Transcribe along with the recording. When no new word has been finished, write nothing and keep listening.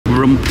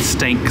rump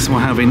steaks we're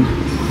having.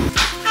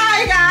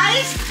 Hi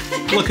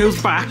guys! Look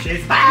who's back.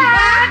 She's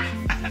back!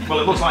 Well,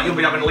 it looks like you'll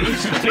be having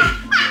leaves.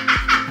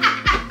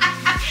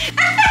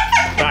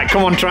 Right,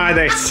 come on, try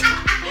this.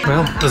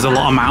 Well, there's a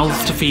lot of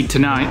mouths to feed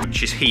tonight.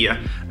 She's here.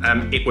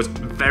 It was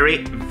very,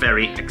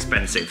 very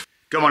expensive.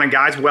 Good morning,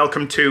 guys.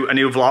 Welcome to a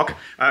new vlog.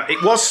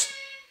 It was...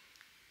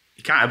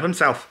 He can't help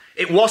himself.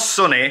 It was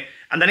sunny,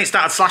 and then it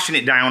started slashing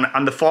it down,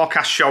 and the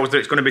forecast shows that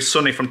it's going to be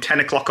sunny from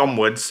 10 o'clock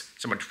onwards.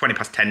 It's about 20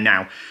 past 10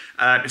 now.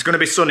 It's going to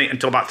be sunny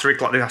until about 3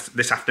 o'clock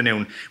this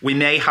afternoon. We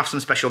may have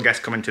some special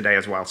guests coming today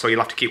as well, so you'll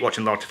have to keep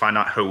watching the lodge to find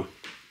out who.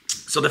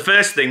 So the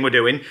first thing we're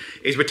doing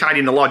is we're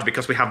tidying the lodge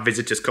because we have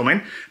visitors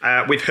coming.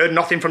 We've heard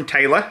nothing from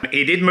Taylor.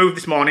 He did move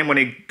this morning when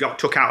he got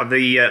took out of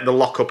the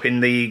lockup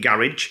in the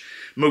garage,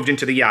 moved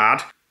into the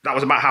yard. That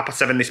was about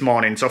 7:30 this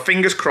morning. So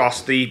fingers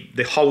crossed the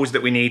hose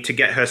that we need to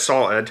get her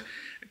sorted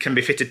can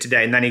be fitted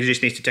today, and then he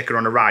just needs to take her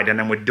on a ride, and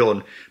then we're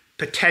done.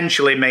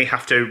 Potentially may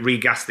have to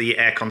regas the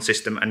aircon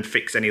system and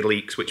fix any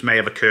leaks which may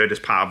have occurred as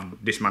part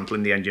of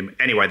dismantling the engine.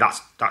 Anyway,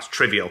 that's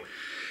trivial.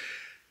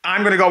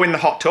 I'm going to go in the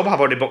hot tub. I've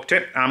already booked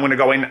it. I'm going to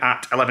go in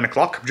at 11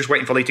 o'clock. I'm just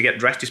waiting for Leigh to get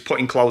dressed. He's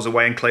putting clothes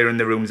away and clearing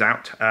the rooms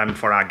out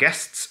for our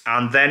guests.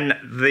 And then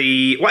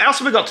what else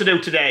have we got to do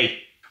today?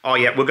 Oh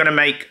yeah, we're going to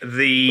make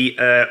the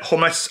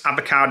hummus,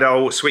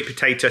 avocado, sweet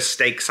potato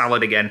steak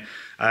salad again.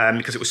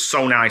 Because it was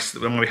so nice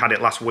when we had it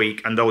last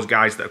week, and those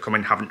guys that are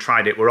coming haven't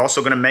tried it. We're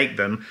also going to make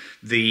them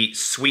the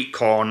sweet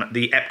corn,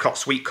 the Epcot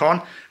sweet corn.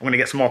 I'm going to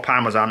get some more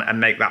Parmesan and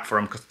make that for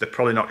them because they've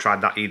probably not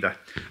tried that either.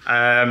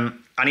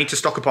 I need to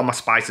stock up on my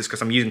spices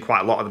because I'm using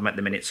quite a lot of them at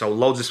the minute. So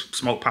loads of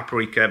smoked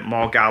paprika,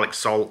 more garlic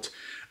salt,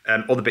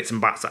 other bits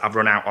and bats that I've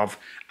run out of.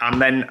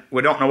 And then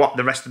we don't know what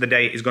the rest of the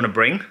day is going to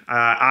bring.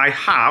 I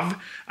have,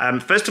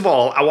 first of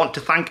all, I want to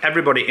thank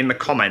everybody in the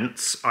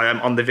comments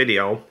on the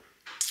video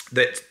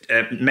that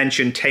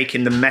mentioned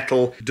taking the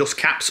metal dust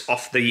caps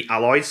off the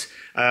alloys.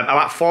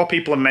 About 4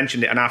 people have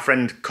mentioned it, and our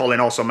friend Colin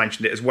also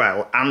mentioned it as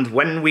well. And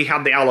when we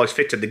had the alloys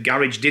fitted, the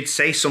garage did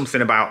say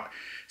something about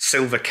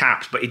silver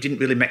caps, but it didn't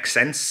really make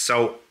sense,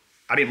 so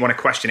I didn't want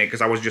to question it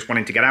because I was just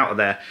wanting to get out of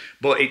there.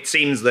 But it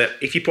seems that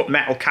if you put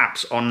metal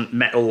caps on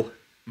metal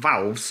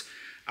valves,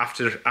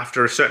 after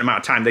a certain amount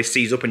of time, they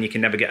seize up and you can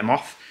never get them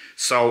off.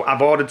 So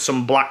I've ordered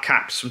some black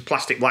caps, some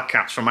plastic black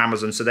caps from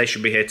Amazon, so they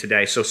should be here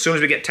today. So as soon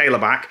as we get Taylor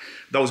back,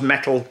 those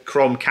metal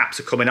chrome caps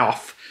are coming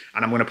off,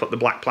 and I'm going to put the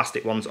black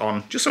plastic ones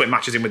on, just so it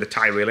matches in with the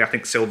tie, really. I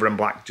think silver and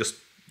black just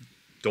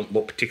don't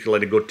look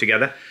particularly good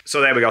together. So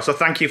there we go. So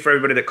thank you for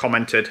everybody that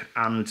commented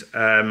and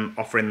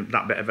offering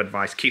that bit of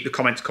advice. Keep the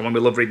comments coming. We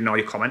love reading all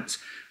your comments.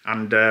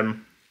 And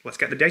let's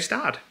get the day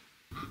started.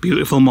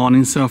 Beautiful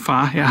morning so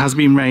far. It has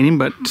been raining,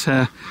 but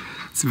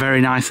it's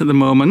very nice at the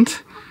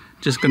moment.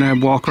 Just going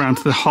to walk around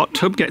to the hot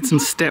tub, get some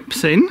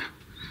steps in.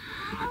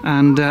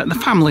 And the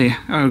family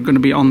are going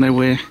to be on their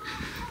way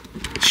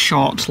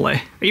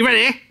shortly. Are you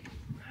ready?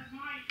 Where's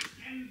my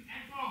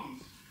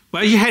headphones?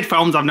 Where's your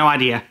headphones? I've no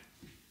idea.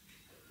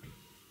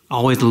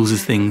 Always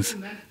loses things,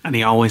 and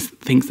he always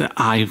thinks that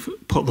I've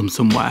put them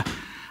somewhere.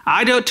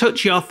 I don't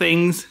touch your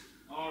things.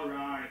 All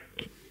right.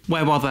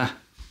 Where were they?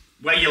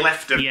 Where you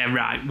left them? Yeah,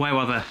 right. Where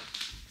were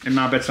they? In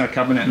my bedside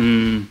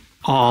cabinet.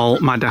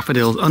 All my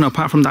daffodils. Oh no,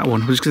 apart from that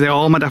one. I was just going to say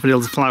all my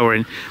daffodils are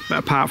flowering, but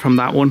apart from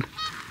that one.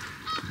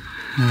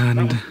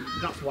 And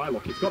that's why,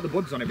 look, it's got the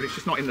buds on it, but it's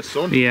just not in the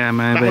sun. yeah,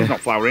 maybe. That one's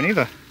not flowering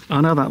either.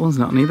 Oh no, that one's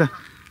not neither.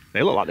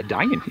 They look like they're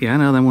dying. Yeah, I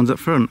know, them ones up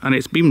front. And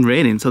it's been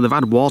raining, so they've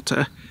had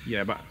water.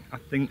 Yeah, but I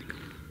think,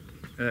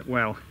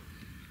 well,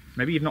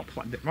 maybe you've not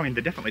planted. I mean,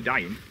 they're definitely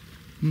dying.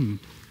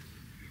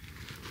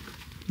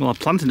 Well, I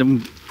planted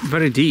them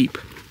very deep.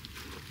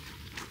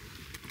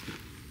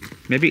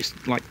 Maybe it's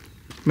like,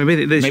 maybe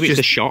it's just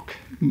the shock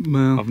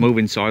well, of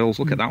moving soils.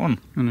 Look at that one.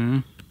 I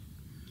know.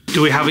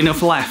 Do we have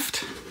enough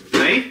left?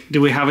 Hey?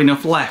 Do we have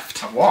enough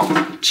left?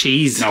 What?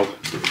 Cheese. No.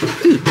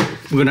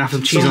 We're going to have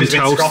some cheese Somebody's on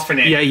been toast. scoffing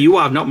it. Yeah, you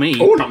have, not me.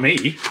 Oh, not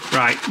me.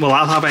 Right, well,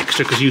 I'll have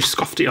extra because you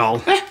scoffed it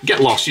all.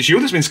 Get lost. It's you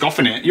that's been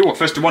scoffing it. You were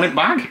first to want it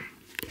bag.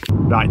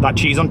 Right, that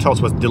cheese on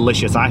toast was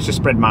delicious. I actually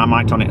spread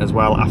Marmite on it as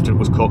well after it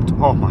was cooked.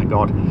 Oh my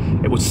god,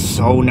 it was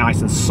so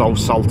nice and so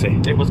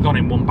salty. It was gone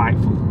in one bite.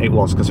 It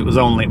was, because it was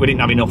only, we didn't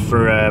have enough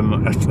for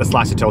a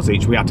slice of toast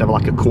each. We had to have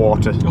like a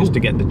quarter just to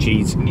get the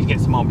cheese. We need to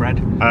get some more bread.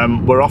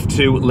 We're off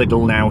to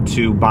Lidl now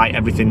to buy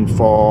everything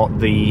for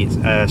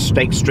the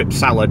steak strip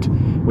salad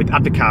with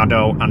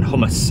avocado and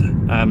hummus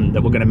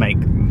that we're going to make.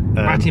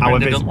 Batty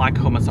Brenda doesn't like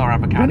hummus or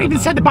avocado. I haven't even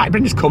said the Batty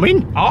Brenda's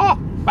coming. Oh,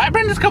 Batty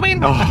Brenda's coming.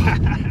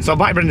 Oh. So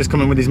Batty Brenda's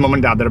coming with his mum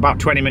and dad. They're about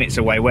 20 minutes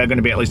away. We're going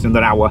to be at least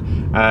another hour.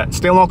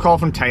 Still no call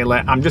from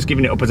Taylor. I'm just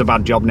giving it up as a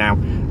bad job now.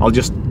 I'll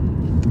just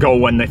go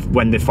when they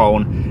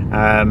phone.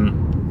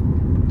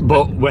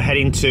 But we're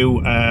heading to,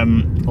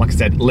 like I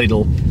said,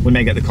 Lidl. We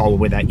may get the call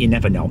with it. You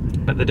never know.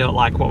 But they don't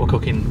like what we're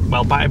cooking.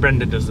 Well, Batty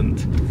Brenda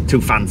doesn't. Too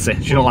fancy.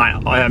 She don't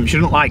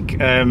like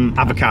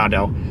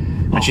avocado.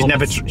 And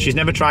she's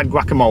never tried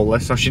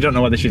guacamole, so she don't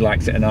know whether she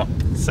likes it or not.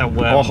 So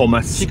or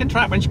hummus. She can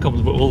try it when she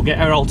comes, but we'll get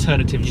her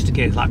alternative just in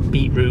case, like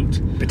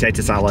beetroot,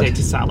 potato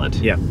salad.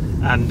 Yeah.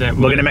 And we're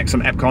going to make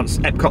some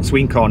Epcot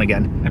sweet corn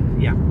again.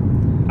 Yeah.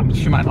 I mean,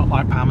 she might not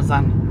like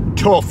parmesan.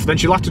 Tough. Then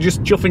she'll have to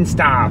just chuff and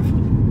starve.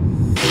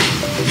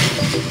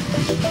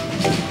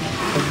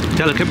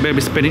 Delicate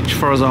baby spinach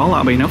for us all.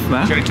 That'll be enough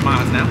there. Cherry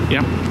tomatoes now.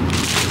 Yeah.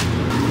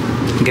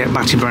 Get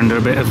Batty Brenda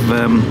a bit of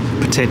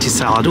potato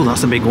salad. Oh,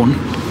 that's a big one.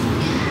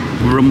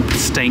 Rump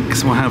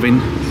steaks we're having.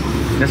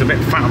 There's a bit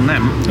of fat on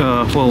them.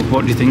 Well,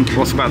 what do you think?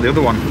 What's about the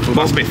other one? Well,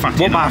 that's a bit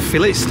fatty. What about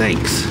fillet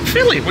steaks?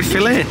 Fillet?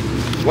 Fillet.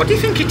 What do you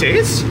think it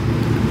is?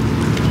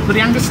 The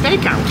Angus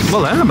Steakhouse?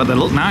 Well, yeah, but they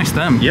look nice,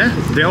 them. Yeah,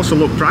 they also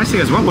look pricey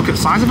as well. Look at the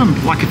size of them,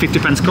 like a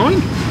 50p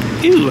coin.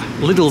 Ew,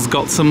 Lidl's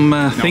got some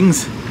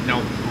things.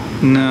 No.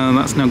 No,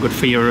 that's no good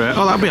for your...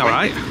 oh, that'll be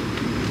alright.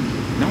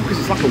 No, because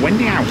it's like a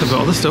Wendy house. They've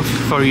got other stuff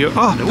for you.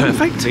 Oh, ooh,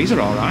 perfect. These are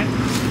alright.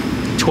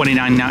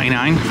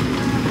 $29.99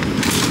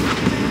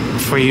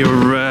 for your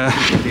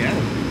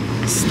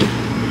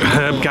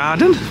herb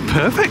garden.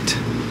 Perfect.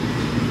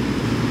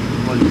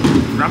 Well,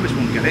 rabbits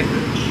won't get it.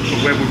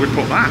 But where would we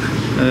put that?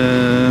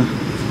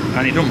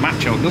 And it don't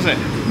match out, does it?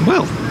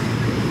 Well,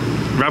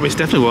 rabbits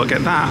definitely won't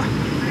get that.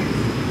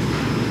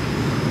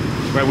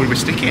 Where would we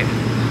stick it?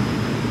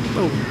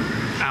 Oh,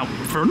 out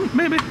front,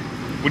 maybe.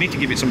 We need to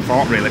give it some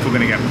thought, really, if we're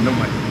going to get one, don't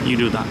we? You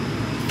do that.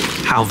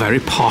 How very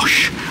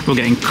posh. We're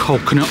getting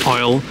coconut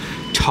oil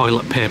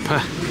toilet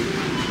paper.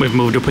 We've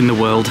moved up in the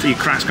world. So your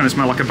crack's going to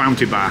smell like a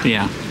Bounty bar.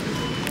 Yeah.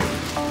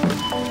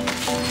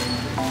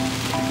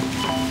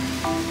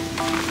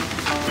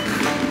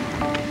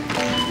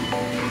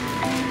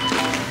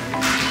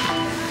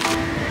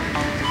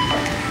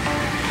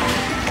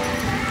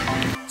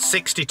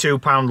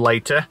 £62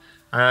 later.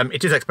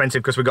 It is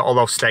expensive because we got all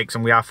those steaks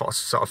and we are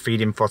sort of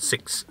feeding for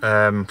six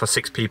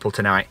people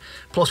tonight.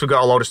 Plus we've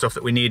got a load of stuff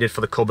that we needed for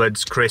the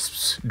cupboards,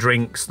 crisps,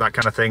 drinks, that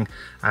kind of thing.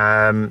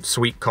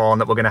 Sweet corn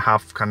that we're going to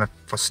have kind of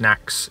for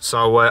snacks.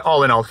 So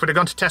all in all, if we'd have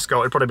gone to Tesco,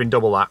 it'd probably been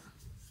double that.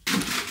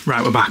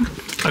 Right, we're back.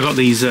 I got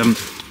these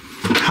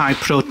high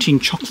protein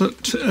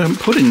chocolate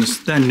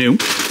puddings. They're new,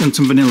 and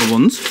some vanilla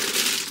ones.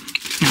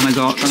 And I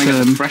got trying to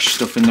get the fresh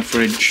stuff in the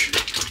fridge.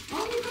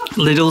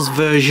 Lidl's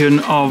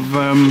version of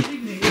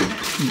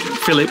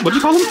Philip, what do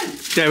you call them?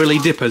 Dairy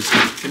Dippers.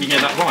 Can you hear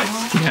that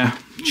voice? Yeah,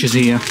 she's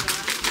here.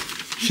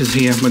 She's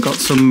here. We got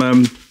some,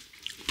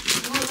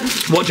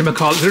 what do you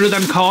call it? There are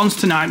them corns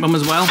tonight, Mum,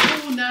 as well.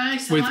 Oh,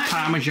 nice. With like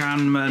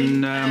parmesan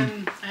and...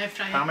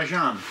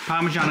 Parmesan?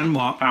 Parmesan and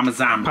what?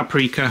 Parmesan.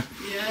 Paprika.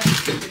 Yeah,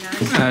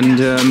 nice. And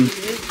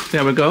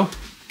there we go.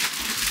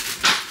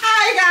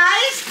 Hi,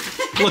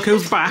 guys. Look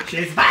who's back.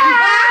 She's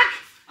back.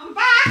 I'm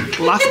back.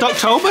 Last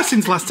October,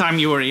 since last time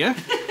you were here.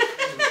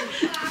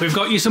 We've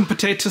got you some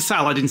potato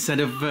salad instead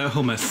of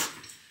hummus.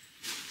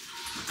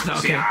 Is that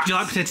okay? Do you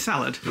like potato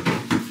salad?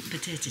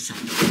 Potato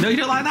salad. No, you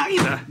don't like that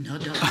either? No,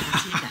 don't like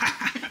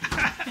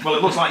that either. Well,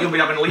 it looks like you'll be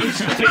having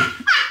leaves for tea.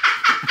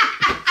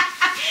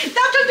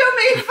 That'll do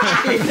me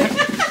fine.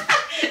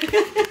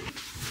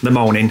 The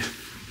moaning.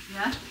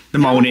 Yeah? The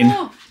moaning.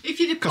 Oh, if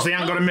you'd Because they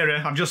haven't got a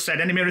mirror. I've just said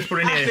any mirrors put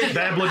in here,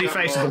 their bloody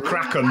faces will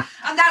crack them.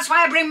 And that's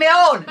why I bring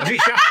my own.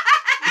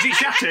 Is it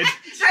shattered?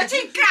 That's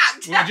it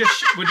cracked.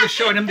 We're just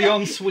showing them the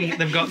ensuite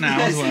they've got now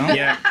as well.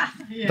 Yeah.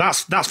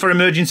 That's for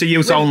emergency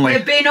use only.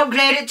 We've been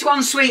upgraded to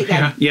ensuite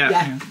then.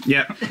 Yeah.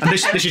 And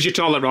this is your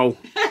toilet roll.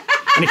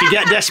 And if you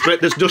get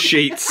desperate, there's dust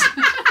sheets.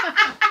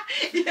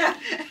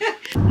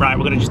 Right,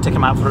 we're going to just take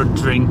them out for a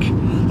drink.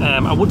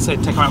 I would say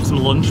take them out for some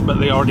lunch, but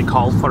they already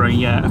called for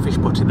a fish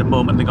butty the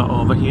moment they got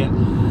over here.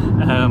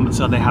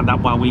 So they had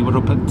that while we were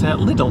up at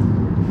Lidl.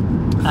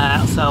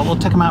 So we'll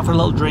take them out for a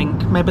little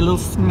drink, maybe a little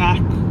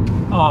snack,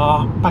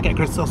 or baguette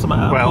crisps or something.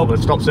 Well,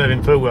 we'll stop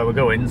serving food where we're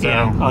going, so...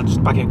 Yeah, or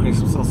just baguette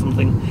crisps or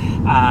something.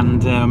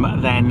 And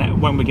then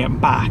when we get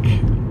back,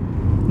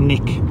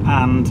 Nick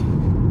and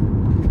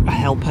a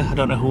helper, I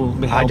don't know who will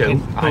be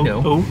helping. I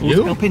do.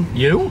 Who's helping?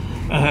 You?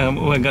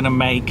 We're going to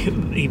make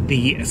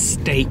the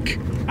steak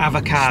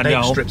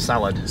avocado. Steak strip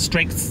salad.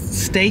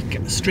 Steak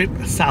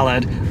strip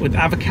salad with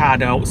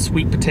avocado,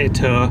 sweet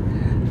potato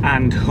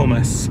and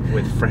hummus.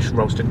 With fresh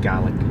roasted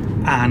garlic.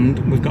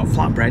 And we've got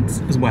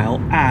flatbreads as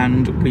well.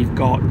 And we've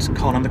got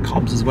corn on the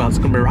cobs as well. It's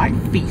going to be a right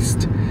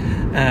feast.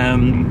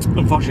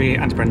 Unfortunately,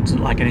 Auntie Brenda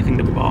doesn't like anything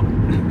that we bought.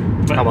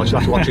 But How much?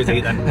 That's what she's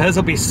eat then. Hers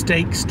will be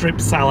steak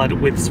strip salad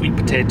with sweet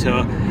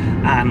potato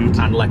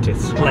and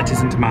lettuce.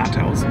 Lettuce and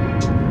tomatoes.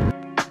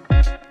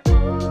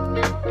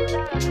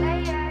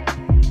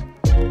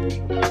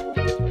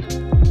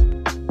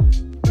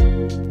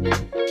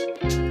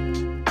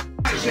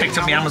 Picked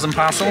up my Amazon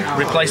parcel.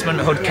 Replacement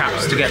hood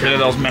caps to get rid of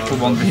those metal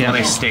ones before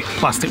they stick.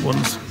 Plastic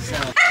ones.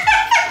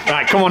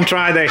 Right, come on,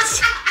 try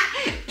this.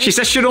 She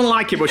says she don't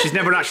like it, but she's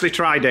never actually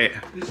tried it.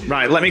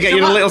 Right, let me get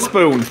you a little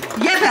spoon.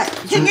 Yeah, but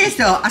the thing is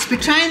though, I should be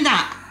trying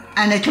that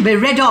and it'll be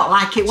red hot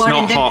like it was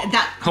in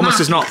that Hummus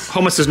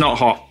is not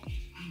hot.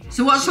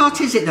 So what sort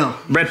is it though?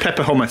 Red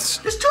pepper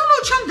hummus. There's too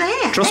much on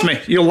there. Trust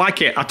me, you'll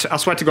like it. I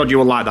swear to God, you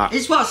will like that.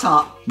 It's what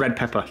sort? Red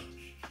pepper.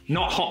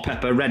 Not hot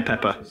pepper, red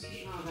pepper.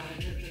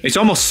 It's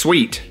almost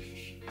sweet.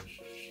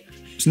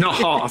 It's not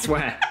hot, I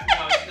swear.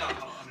 No, it's not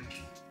hot.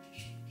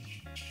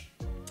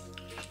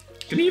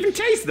 Can you even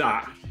taste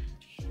that?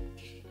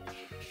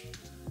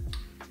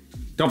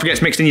 Don't forget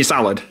it's mixed in your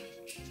salad.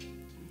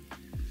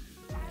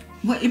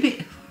 What you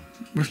mean?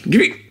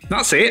 Give it.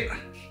 That's it.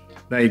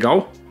 There you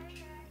go.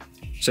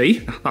 See?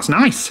 That's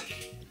nice.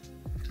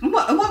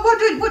 What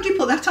do you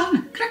put that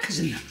on? Crackers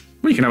in that?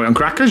 Well, you can have it on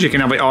crackers. You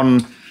can have it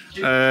on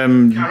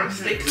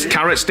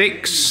Carrot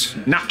sticks.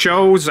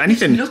 nachos,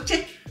 anything.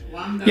 Nutty.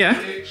 Yeah.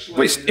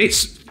 Well, it's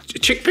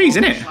chickpeas,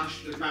 isn't it?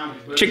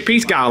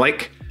 Chickpeas,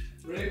 garlic,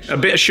 a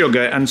bit of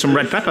sugar, and some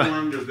red pepper.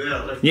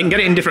 You can get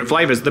it in different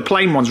flavours. The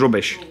plain one's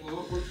rubbish,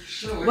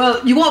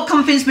 Well, you won't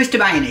convince me to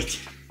buying it.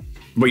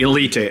 but you'll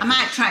eat it. I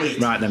might try it.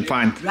 Right then,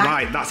 fine.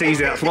 Right, that's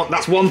easy.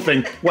 That's one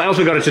thing. What else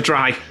we got to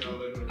try?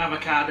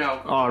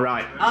 Avocado. All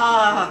right.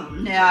 Oh,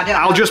 no, I don't.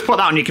 I'll just put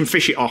that on. You can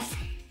fish it off.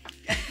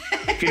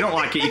 If you don't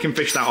like it, you can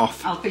fish that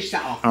off. I'll fish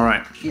that off. All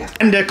right. Yeah.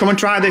 And come and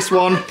try this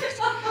one.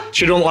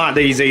 She don't like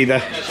these either.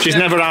 She's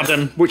never had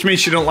them, which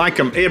means she don't like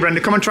them. Here, Brenda,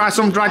 come and try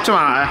some dried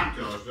tomato.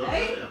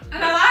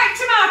 And I like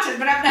tomatoes,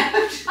 but I've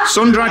never tried.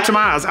 Sun-dried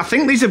tomatoes. I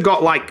think these have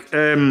got like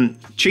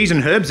cheese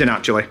and herbs in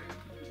actually.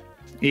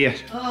 Here,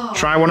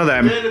 try one of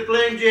them. They're the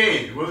plain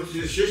Jane. What's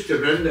your sister,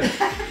 Brenda? Am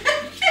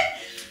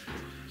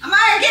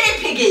I a guinea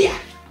pig here?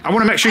 I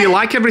want to make sure you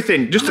like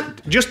everything.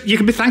 Just you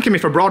can be thanking me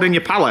for broadening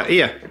your palate.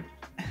 Here.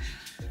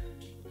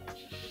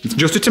 It's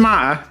just a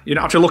tomato. You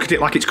don't have to look at it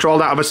like it's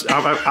crawled out of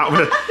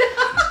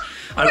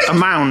a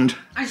mound.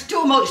 It's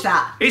too much,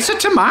 that. It's a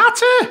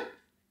tomato.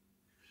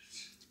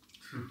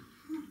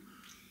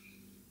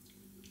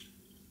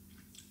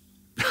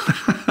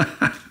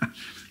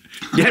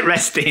 Get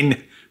resting.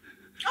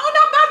 Oh,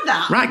 not bad,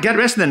 that. Right, get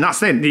resting then.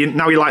 That's it.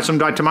 Now you like some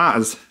dried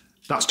tomatoes.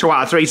 That's 2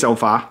 out of 3 so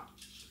far.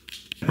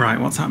 Right,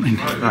 what's happening?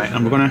 Right,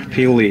 and we're going to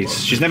peel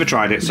these. She's never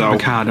tried it, so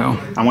Avocado.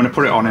 I'm going to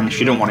put it on, and if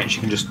she don't want it, she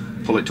can just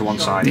pull it to one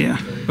side. Yeah.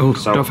 Oh,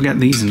 So- don't forget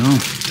these and all.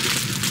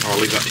 I'll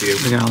leave that to you.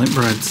 The garlic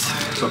breads.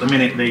 So at the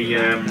minute,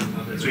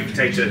 the sweet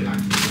potato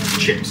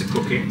chips are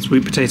cooking.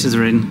 Sweet potatoes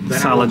are in. Then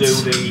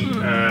Salads. I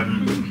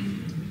will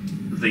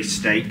do the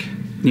steak,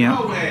 Yeah.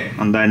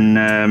 and then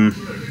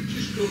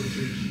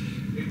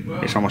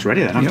it's almost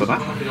ready then after that.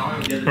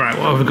 Right,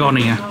 what have we got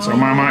here? So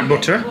Marmite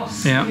butter,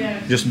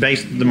 Yeah. just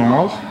baste them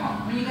all.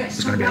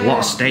 There's going to be a lot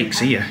of steaks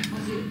here.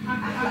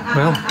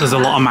 Well, there's a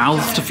lot of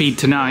mouths to feed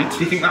tonight. Do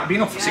you think that'd be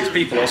enough for 6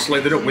 people, or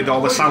slithered up with all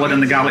the salad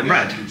and the garlic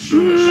bread? I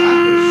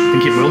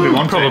think it will be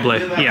one. Probably,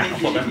 yeah. I'll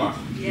put them back.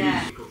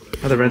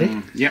 Are they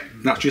ready? Yep,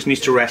 that just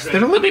needs to rest. They're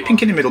a little bit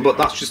pink in the middle, but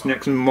that's just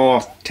makes them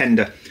more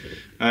tender.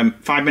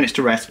 5 minutes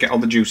to rest, get all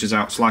the juices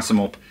out, slice them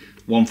up,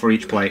 1 for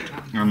each plate,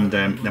 and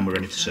then we're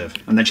ready to serve.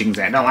 And then she can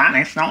say, don't like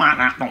this, don't like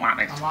that, don't like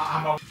this.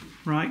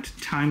 Right,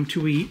 time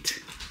to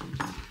eat.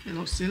 It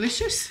looks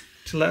delicious.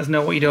 To let us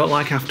know what you don't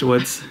like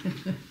afterwards.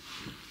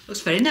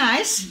 Looks very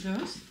nice. It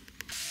does.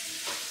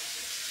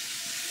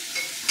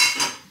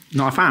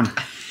 Not a fan.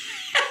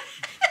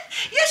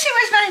 Yes, it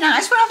was very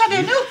nice. What have I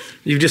done? No.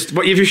 You've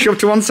just shoved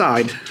to one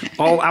side?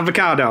 All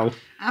avocado.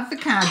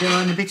 Avocado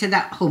and a bit of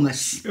that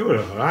hummus. You were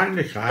alright,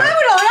 Nick. They were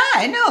all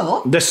right,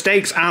 no. The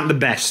steaks aren't the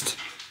best.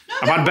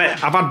 I've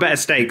had better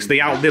steaks.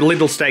 The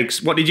little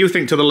steaks. What did you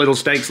think to the little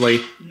steaks,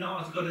 Leigh?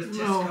 Not as good as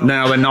Tesco.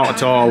 No, they're not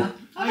at all.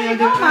 Oh, they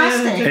got my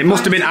steak. It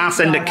must have been arse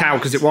end at cow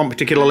because it wasn't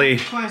particularly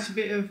Quite a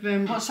bit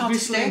of What sort of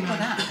steak was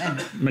that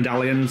then?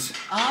 medallions.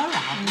 All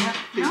right.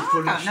 No, I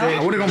don't I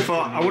know. would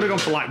have gone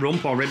for like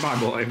rump or ribeye,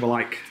 but it were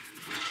like.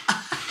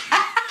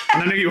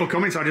 And I knew you were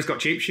coming, so I just got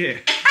cheap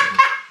shit.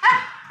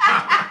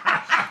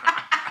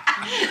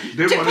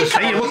 Didn't want to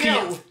Hey,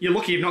 spoil you're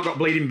lucky you've not got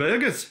bleeding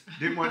burgers.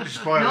 Didn't want to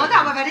spoil No, it.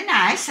 that were very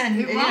nice, and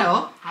you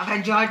know, I've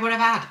enjoyed what I've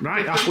had.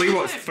 Right, ask Leigh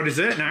what's for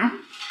dessert now.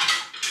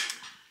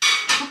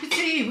 cup of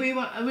tea. We'd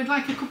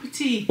like a cup of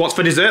tea. What's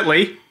for dessert,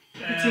 Leigh?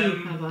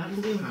 I'd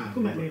like.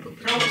 Come at me.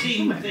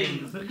 Protein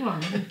things. Go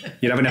on.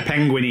 You're having a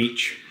penguin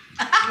each.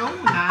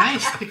 Oh,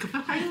 nice. Pick up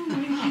a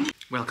penguin.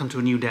 Welcome to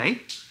a new day.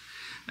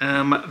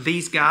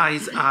 These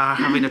guys are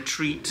having a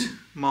treat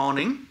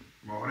morning.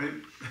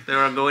 Morning. They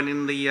are going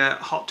in the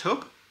hot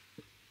tub.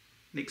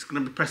 Nick's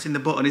going to be pressing the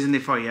button, isn't he,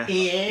 for you?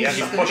 He is. Yes,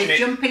 He's I'm going to pushing be it.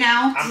 jumping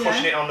out. I'm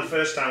pushing it on the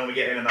first time when we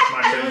get in, and that's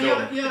my turn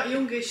done. You're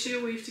youngest,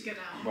 so we have to get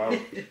out. Well,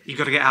 You've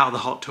got to get out of the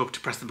hot tub to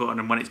press the button,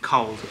 and when it's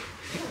cold,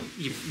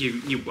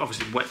 you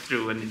obviously wet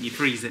through and you're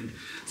freezing.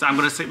 So I'm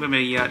going to sit with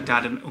my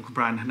dad and Uncle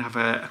Brian and have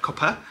a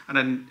cuppa and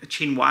then a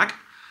chin wag.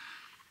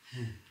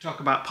 Talk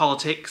about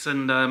politics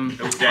and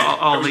Who's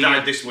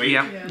died this week?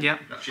 Yeah.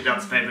 That's your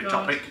dad's favourite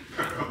topic.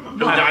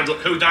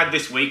 Who died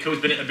this week? Who's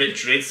been at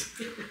obituaries?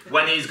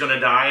 When he's going to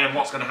die and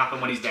what's going to happen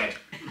when he's dead.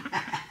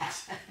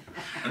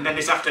 And then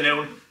this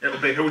afternoon, it'll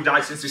be who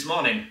died since this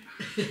morning.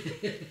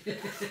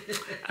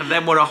 And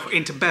then we're off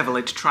into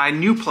Beverley to try a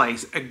new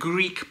place, a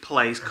Greek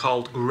place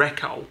called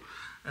Greco.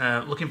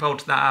 Looking forward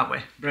to that, aren't we?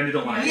 Brenda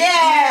don't like it.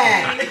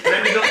 Yeah.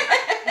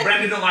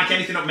 Brenda don't like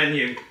anything on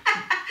menu.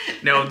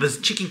 No, there's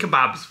chicken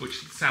kebabs,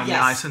 which sound Yes,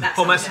 nice, and that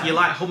hummus. sounds You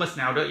nice. like hummus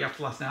now, don't you,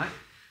 after last night?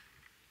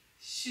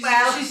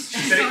 Well, She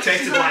said it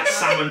tasted like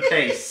salmon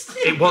paste.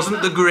 It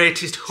wasn't the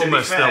greatest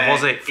hummus though,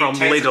 was it? From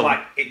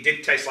Lidl. It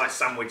did taste like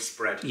sandwich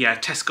spread. Yeah,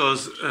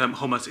 Tesco's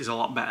hummus is a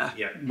lot better.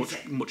 Yeah.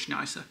 Much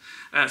nicer.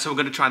 So we're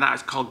going to try that.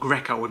 It's called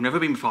Greco. We've never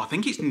been before. I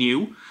think it's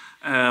new.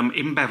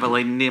 In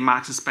Beverley, near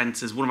Marks and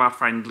Spencer's. One of our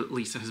friends,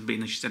 Lisa, has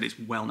been and she said it's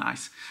well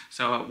nice.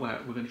 So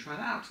we're going to try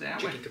that out today,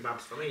 aren't we? Chicken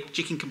kebabs for me.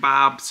 Chicken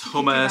kebabs,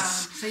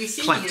 hummus, so you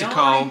see, you don't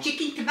Pletico, like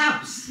chicken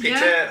kebabs.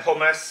 Pita,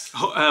 hummus.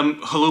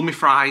 halloumi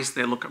fries.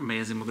 They look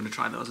amazing. We're going to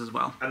try those as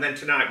well. And then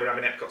tonight we're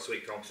having Epcot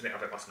sweet corn. Didn't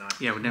have it last night.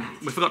 Yeah,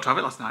 we forgot to have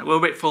it last night. We were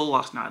a bit full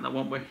last night, though,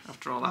 weren't we?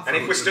 After all that. And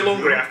if we're still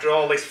hungry after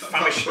all this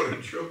famish...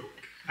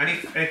 And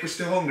if we're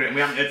still hungry, and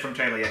we haven't heard from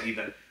Taylor yet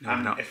either,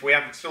 if we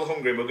are still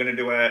hungry, we're going to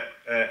do a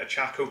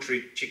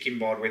charcuterie chicken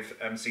board with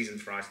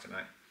seasoned fries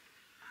tonight.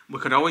 We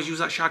could always use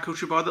that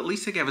charcuterie board that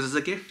Lisa gave us as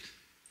a gift.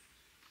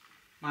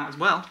 Might as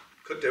well.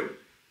 Could do.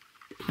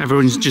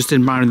 Everyone's just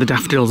admiring the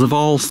daffodils. They've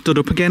all stood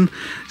up again.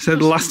 So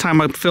the last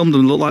time I filmed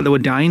them, it looked like they were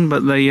dying,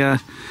 but they...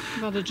 I've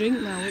had a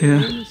drink now.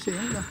 Yeah.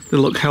 They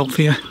look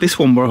healthier. This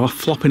one were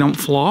flopping on the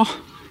floor.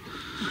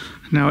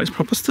 Now it's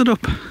proper stood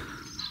up.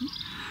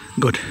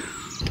 Good.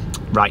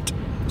 Right,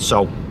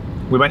 so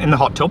we went in the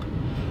hot tub.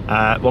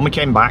 When we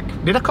came back,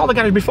 did I call the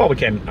garage before we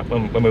came?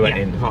 When we went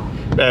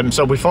in?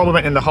 So before we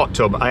went in the hot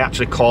tub, I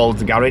actually called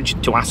the garage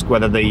to ask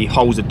whether the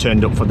hose had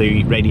turned up for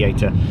the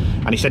radiator,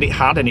 and he said it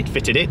had, and it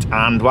fitted it.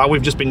 And while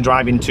we've just been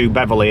driving to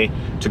Beverley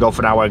to go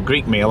for our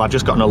Greek meal, I've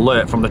just got an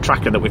alert from the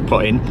tracker that we've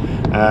put in.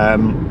 I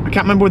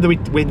can't remember whether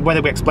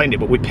we explained it,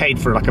 but we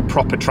paid for like a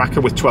proper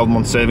tracker with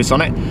 12-month service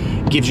on it.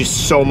 It gives you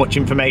so much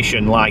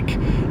information, like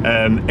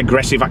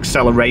aggressive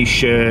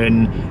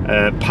acceleration,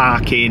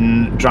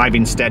 parking,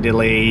 driving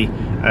steadily.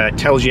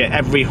 Tells you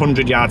every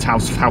 100 yards how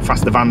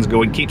fast the van's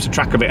going, keeps a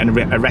track of it and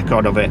a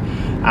record of it,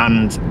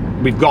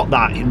 and we've got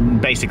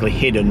that basically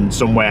hidden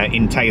somewhere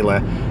in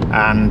Taylor,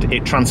 and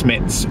it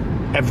transmits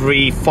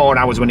every 4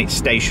 hours when it's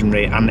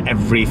stationary and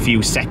every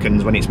few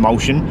seconds when it's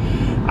motion.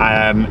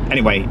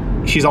 Anyway,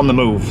 she's on the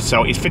move,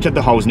 so he's fitted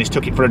the hose and he's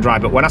took it for a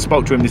drive. But when I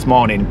spoke to him this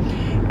morning,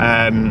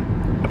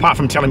 apart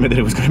from telling me that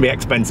it was going to be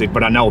expensive,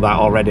 but I know that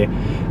already,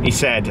 he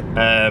said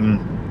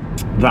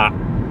that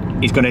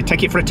he's going to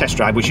take it for a test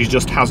drive, which he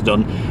just has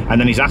done, and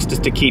then he's asked us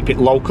to keep it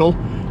local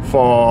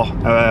for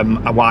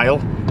a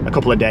while, a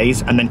couple of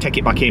days, and then take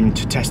it back in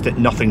to test that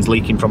nothing's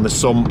leaking from the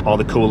sump or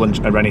the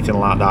coolant or anything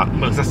like that.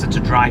 Well, he's asked us to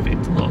drive it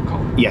local.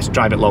 Yes,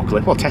 drive it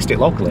locally. Well, test it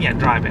locally. Yeah,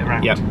 drive it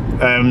around. Yeah.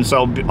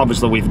 So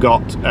obviously we've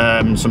got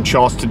some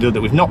chores to do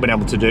that we've not been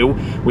able to do.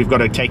 We've got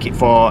to take it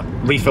for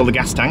refill the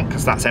gas tank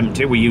because that's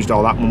empty. We used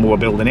all that when we were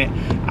building it,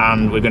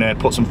 and we're going to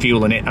put some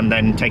fuel in it and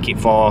then take it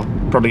for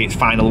probably its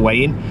final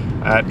weighing,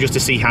 just to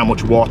see how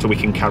much water we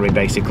can carry,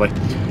 basically.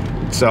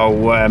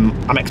 So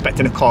I'm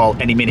expecting a call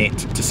any minute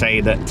to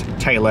say that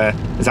Taylor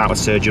is out of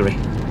surgery.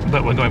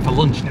 But we're going for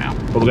lunch now.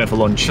 But we're going for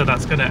lunch. So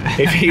that's gonna.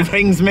 If he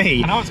rings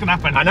me, I know what's gonna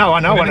happen. I know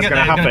when it's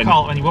gonna happen. You're gonna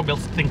call and you won't be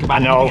able to think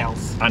about anything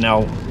else. I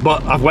know.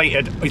 But I've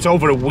waited. It's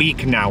over a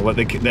week now that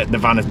the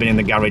van has been in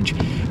the garage,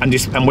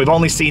 and we've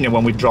only seen it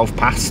when we drove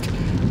past.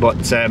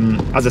 But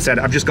as I said,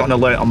 I've just got an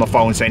alert on my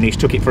phone saying he's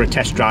took it for a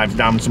test drive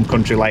down some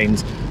country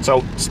lanes.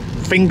 So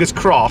fingers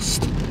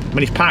crossed. I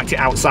mean, he's parked it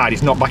outside.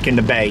 It's not back in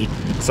the bay.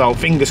 So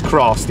fingers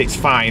crossed, it's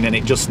fine, and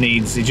he's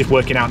just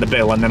working out the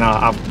bill, and then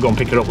I'll go and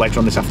pick it up later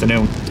on this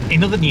afternoon.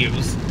 In other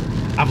news,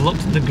 I've looked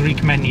at the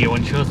Greek menu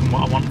and chosen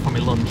what I want for my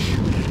lunch.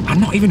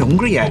 I'm not even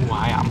hungry yet. Oh,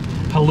 I am.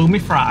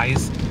 Halloumi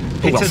fries.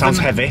 That sounds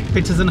heavy.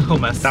 Pitas and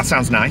hummus. That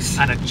sounds nice.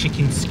 And a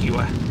chicken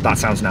skewer. That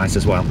sounds nice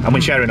as well. And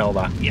we're sharing all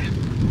that. Yeah.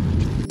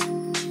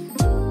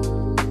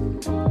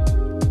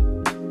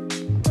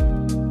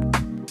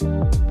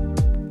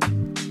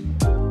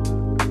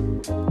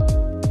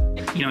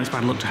 You know, it's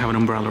bad luck to have an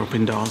umbrella up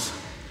indoors.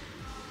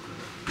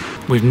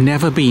 We've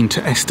never been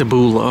to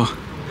Istanbul,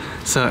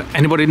 so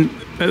anybody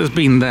that has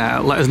been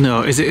there, let us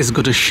know. Is it as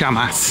good as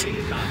Shamas?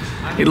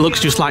 It looks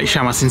just like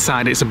Shamas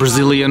inside. It's a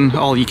Brazilian,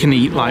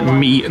 all-you-can-eat, like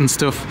meat and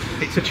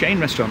stuff. It's a chain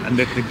restaurant, and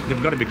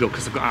they've got to be good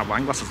because they've got our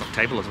wine glasses on the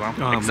table as well.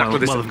 Oh, exactly.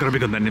 Well, they've got to be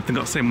good then if they've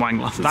got the same wine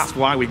glasses. That's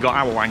why we got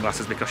our wine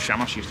glasses, because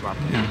Shamas used to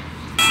have them.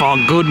 Yeah. For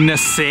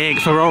goodness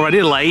sake, we're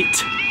already late.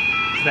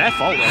 It's their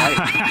fault,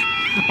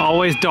 right?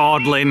 Always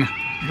dawdling.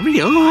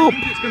 Hurry up!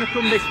 It's going to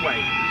come this way.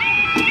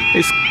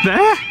 It's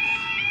there?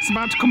 It's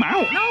about to come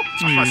out. No,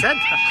 that's what I said.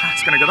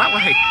 It's going to go that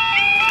way.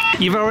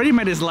 You've already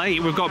made us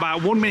late. We've got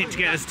about 1 minute to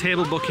get this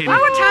table booking. Oh,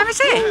 what time is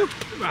it?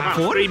 About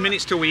 3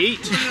 minutes till we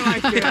eat.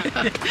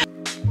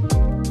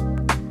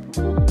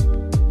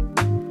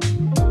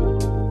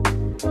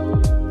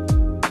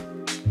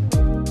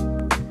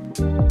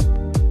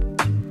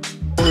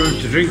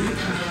 To drink.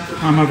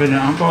 I'm having an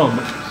alcohol,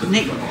 but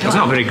Nick, it's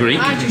not very Greek.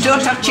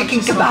 don't have chicken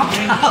kebab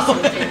now.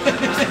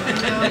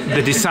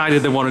 They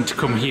decided they wanted to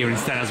come here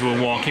instead as we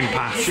were walking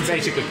past. She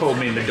basically pulled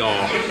me in the door.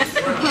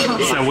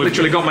 So we've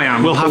Literally got my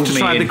arm. We'll have to pulled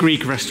me try in. the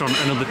Greek restaurant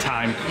another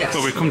time, Yes.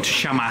 but we've come to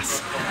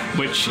Shamas.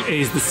 which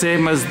is the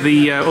same as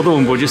the other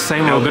one. We're just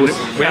saying we're going to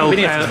We haven't been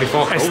here since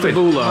before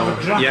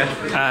COVID.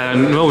 Yeah.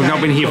 No, we've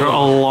not been here for a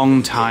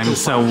long time,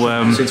 so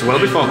Since well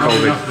before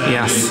COVID.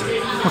 yes.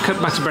 Look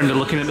at back to Brenda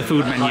looking at the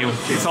food menu.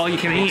 It's all you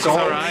can eat. It's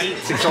all right.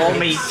 It's all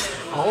meat.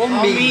 All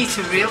meat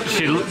and real.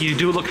 You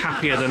do look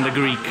happier than the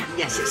Greek.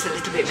 Yes, it's a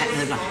little bit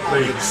better than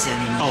olives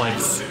and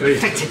Olives.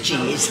 feta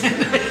cheese.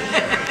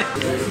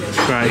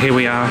 Right, here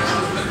we are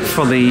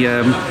for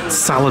the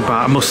salad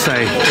bar. I must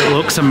say, it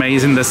looks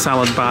amazing, the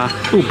salad bar.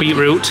 Oh,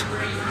 beetroot,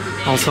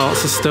 all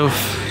sorts of stuff.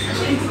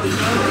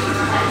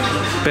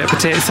 Bit of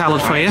potato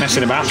salad for you.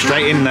 Messing about,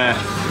 straight in there.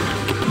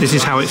 This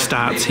is how it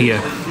starts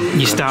here.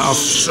 You start off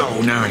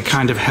So nice.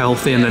 kind of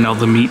healthy and then all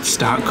the meats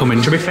start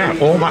coming. To be fair,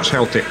 all that's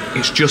healthy.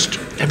 It's just,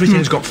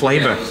 everything's got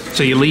flavour.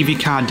 So you leave your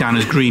card down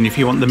as green if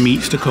you want the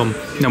meats to come.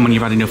 Then when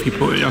you've had enough, you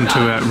put it onto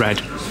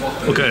red.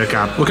 Look at the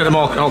card. Look at them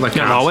all the cards.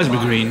 It'll always be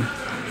green.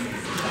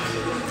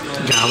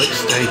 Garlic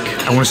steak.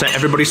 I want to say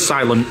everybody's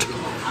silent.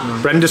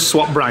 Brenda's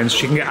swapped Brian's so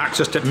she can get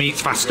access to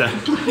meats faster.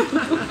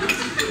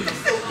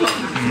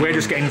 We're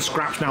just getting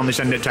scraps down this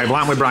end of the table,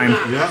 aren't we, Brian?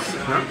 Yeah.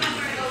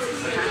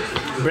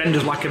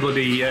 Brenda's like a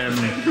bloody,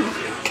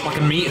 like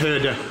a meat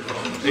herder.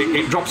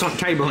 It drops on the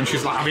table and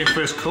she's like having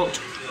first cut.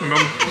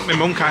 My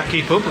mum can't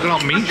keep up, we're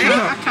not meat.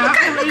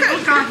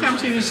 I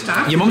can't even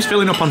start. Your mum's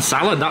filling up on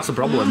salad, that's the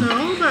problem.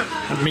 No, but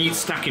And meat's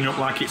stacking up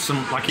like it's a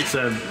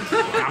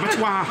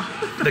abattoir.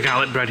 The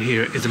garlic bread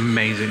here is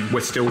amazing.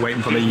 We're still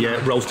waiting for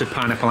the roasted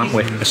pineapple, aren't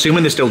we?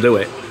 Assuming they still do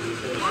it.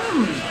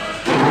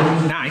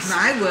 Nice.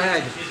 My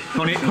word.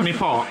 Honey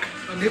pork.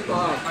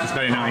 It's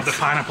very nice. The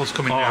pineapple's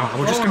coming now.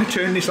 We're just going to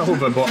turn this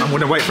over, but I'm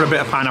going to wait for a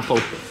bit of pineapple.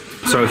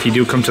 So if you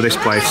do come to this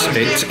place,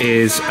 it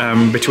is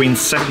between,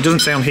 it doesn't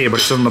say on here, but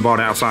it says on the board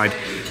outside,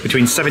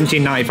 between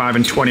 $17.95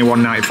 and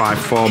 $21.95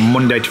 for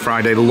Monday to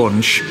Friday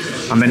lunch,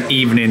 and then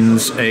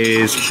evenings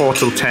is 4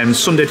 till 10,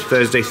 Sunday to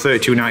Thursday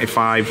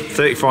 $32.95,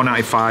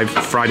 $34.95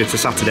 Friday to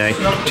Saturday.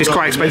 It is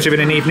quite expensive in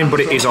an evening, but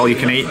it is all you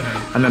can eat.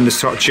 And then there's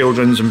sort of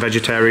children's and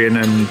vegetarian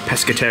and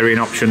pescatarian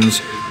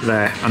options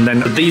there. And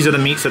then these are the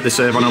meats that they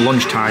serve on a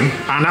lunchtime.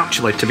 And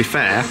actually, to be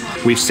fair,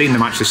 we've seen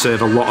them actually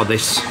serve a lot of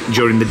this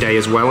during the day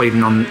as well,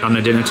 even on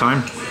a dinner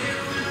time.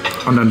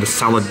 And then the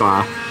salad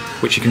bar,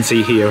 which you can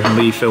see here and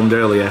Leigh filmed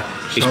earlier,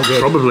 is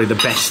probably the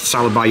best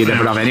salad bar you'd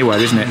ever have anywhere,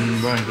 isn't it?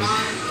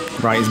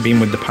 Right, it's been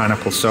with the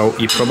pineapple, so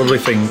you probably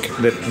think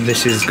that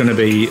this is going to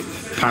be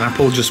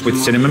pineapple just with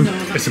cinnamon.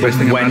 It's the best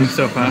thing I've had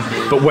so far.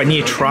 But when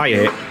you try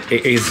it,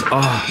 it is,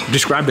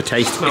 describe the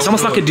taste. It's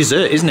almost like a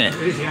dessert, isn't it?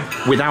 It is,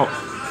 yeah. Without,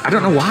 I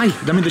don't know why.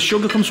 I mean, the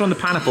sugar comes from the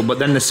pineapple, but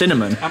then the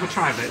cinnamon. Have a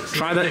try of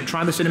it.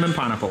 Try the cinnamon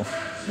pineapple.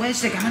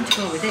 Where's the gammon to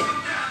go with it?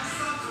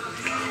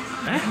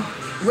 Eh?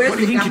 Where's What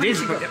do you the think it gammon is?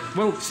 to go?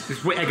 Well,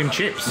 it's with egg and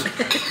chips.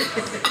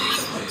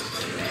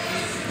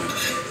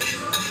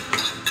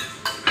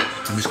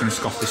 I'm just going to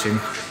scoff this in.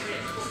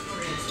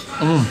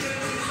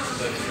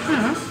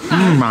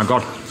 My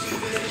God.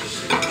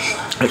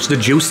 It's the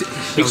juice.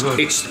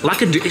 It's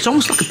like it's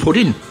almost like a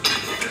pudding.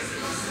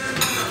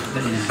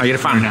 Are you a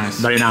fan?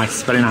 Very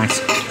nice. Very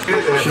nice.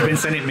 She's been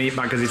sending meat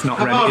back because it's not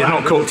ready. It's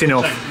not cooked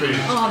enough.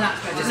 Oh,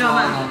 that's better.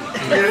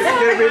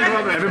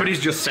 No, Everybody's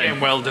just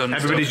said, well done.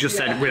 everybody's just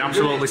said we're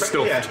absolutely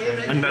stuffed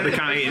and that they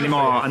can't eat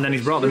anymore. And then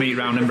he's brought the meat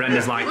round and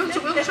Brenda's like, we'll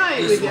try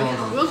it with you.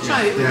 We'll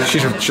try it with you.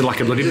 she's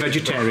like a bloody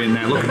vegetarian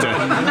there. Look at her.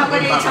 I'm not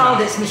going to eat all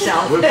this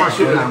myself. We'll pass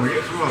it down. We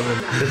get some of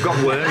it. They've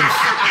got worms.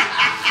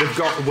 They've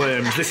got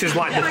worms. This is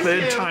like the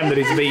third time that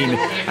he's been,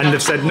 and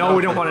they've said no,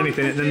 we don't want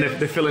anything. And then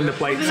they're filling the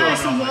plates They're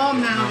nice up. and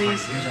warm now,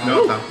 these.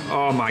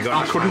 Oh my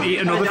God! I couldn't eat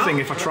another thing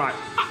if I tried.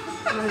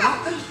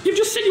 You've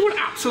just said you were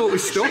absolutely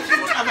stuffed.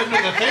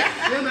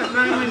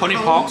 Honey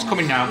pork's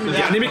coming now.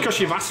 Yeah, only because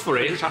you've asked for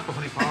it. Tap for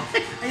honey pork. Are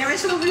you having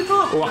some of your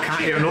pork? Oh, I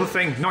can't eat another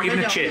thing. Not even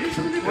a chip.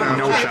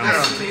 No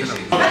chance.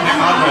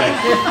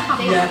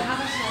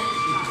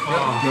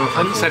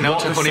 I didn't say no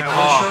to honey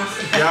pork.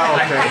 Yeah,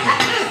 okay.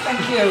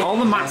 Thank you. All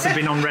the mats have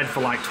been on red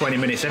for like 20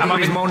 minutes.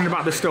 Everybody's moaning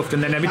about the stuff,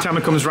 and then every time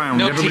it comes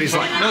round, everybody's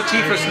like, no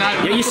tea for us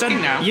now. "Yeah,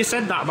 you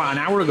said that about an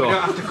hour ago." We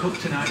don't have to cook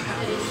tonight.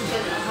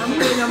 I'm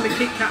going on my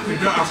Kit Kat and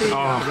coffee.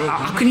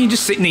 How can you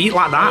just sit and eat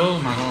like that? Oh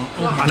my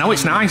God. I know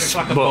it's nice, It's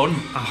like a but bun.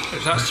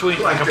 It's that sweet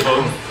like a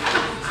bun.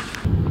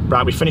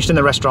 right, we finished in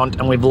the restaurant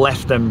and we've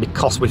left them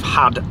because we've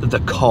had the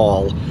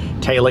call.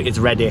 Taylor is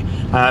ready.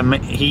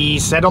 He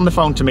said on the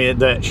phone to me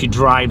that she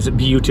drives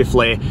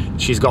beautifully.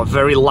 She's got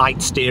very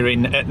light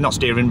steering,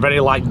 very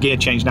light gear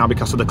change now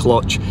because of the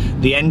clutch.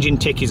 The engine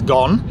tick is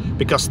gone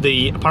because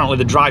apparently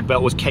the drive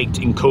belt was caked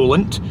in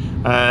coolant,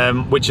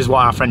 which is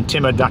what our friend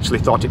Tim had actually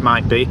thought it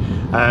might be.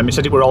 He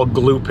said it were all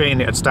gloopy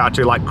and it had started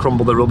to like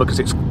crumble the rubber because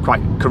it's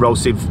quite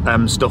corrosive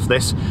stuff,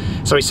 this.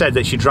 So he said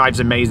that she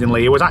drives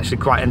amazingly. He was actually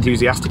quite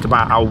enthusiastic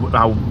about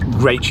how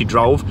great she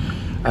drove.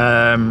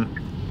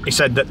 He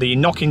said that the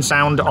knocking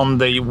sound on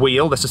the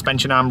wheel, the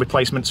suspension arm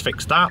replacements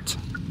fixed that.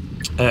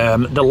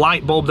 The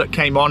light bulb that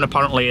came on,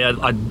 apparently a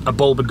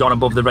bulb had gone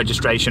above the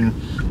registration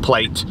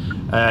plate.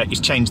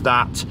 He's changed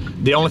that.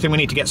 The only thing we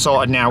need to get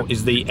sorted now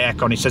is the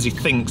aircon. He says he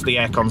thinks the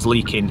aircon's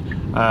leaking.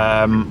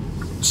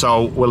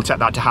 So we'll take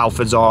that to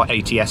Halfords or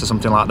ATS or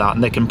something like that,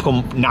 and they can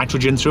pump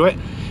nitrogen through it.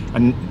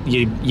 And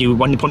when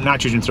you pump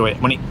nitrogen through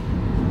it, when it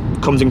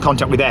comes in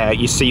contact with air,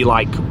 you see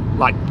like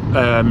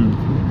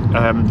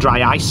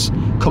dry ice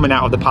coming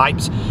out of the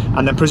pipes,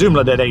 and then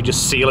presumably they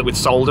just seal it with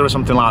solder or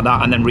something like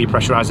that, and then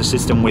repressurize the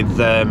system with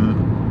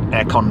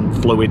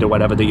aircon fluid or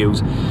whatever they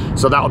use.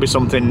 So that'll be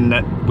something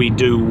that we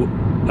do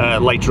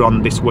later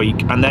on this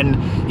week. And then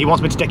he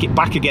wants me to take it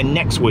back again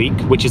next week,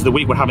 which is the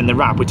week we're having the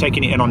wrap. We're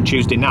taking it in on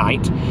Tuesday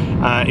night.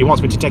 He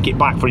wants me to take it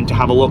back for him to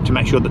have a look to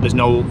make sure that there's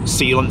no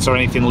sealants or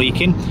anything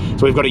leaking.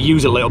 So we've got to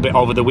use it a little bit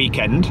over the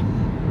weekend.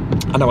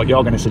 I know what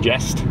you're going to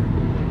suggest.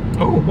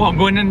 Oh, what,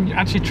 going and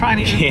actually trying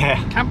it?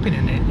 Yeah. Camping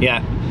in it?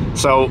 Yeah.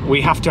 So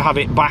we have to have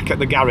it back at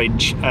the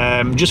garage,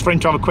 just for him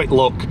to have a quick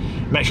look,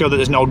 make sure that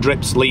there's no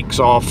drips, leaks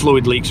or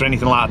fluid leaks or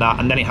anything like that,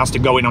 and then it has to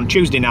go in on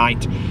Tuesday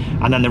night,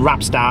 and then the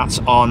wrap starts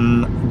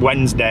on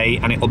Wednesday,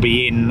 and it'll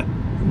be in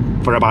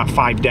for about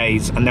 5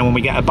 days, and then when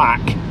we get her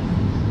back,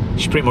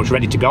 she's pretty much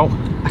ready to go.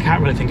 I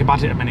can't really think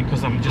about it at a minute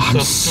because I'm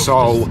just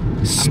so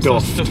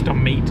stuffed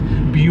on meat.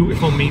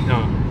 Beautiful meat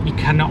though. You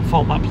cannot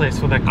fault that place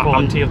for the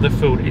quality of the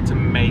food. It's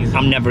amazing.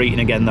 I'm never eating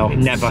again though.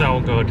 It's never.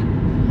 So good.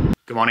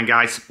 Good morning,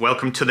 guys.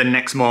 Welcome to the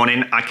next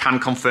morning. I can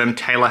confirm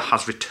Taylor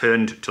has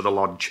returned to the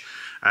lodge.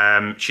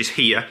 She's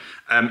here.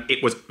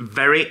 It was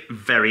very,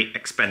 very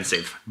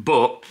expensive,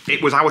 but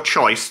it was our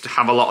choice to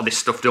have a lot of this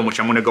stuff done, which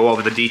I'm going to go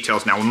over the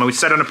details now. And we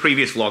said on a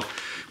previous vlog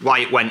why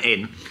it went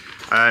in.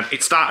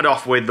 It started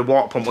off with the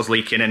water pump was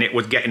leaking and it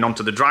was getting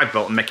onto the drive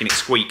belt and making it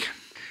squeak.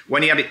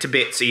 When he had it to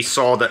bits, he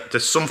saw that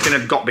there's something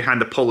had got behind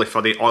the pulley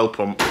for the oil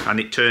pump, and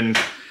it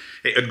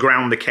had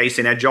ground the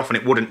casing edge off and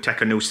it wouldn't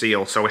take a new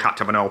seal, so we had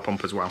to have an oil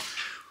pump as well.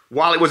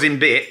 While it was in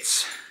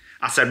bits,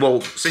 I said,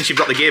 well, since you've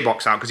got the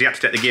gearbox out, because you had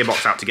to take the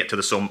gearbox out to get to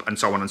the sump and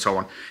so on and so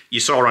on. You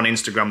saw on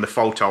Instagram the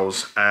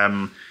photos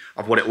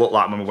of what it looked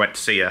like when we went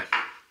to see her.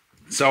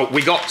 So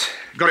we got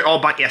it all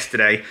back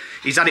yesterday.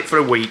 He's had it for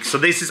a week. So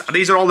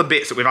these are all the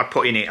bits that we've had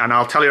put in it, and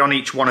I'll tell you on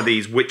each one of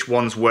these which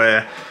ones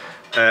were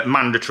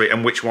mandatory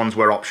and which ones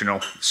were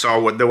optional.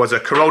 So there was a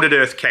corroded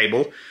earth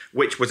cable,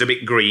 which was a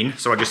bit green,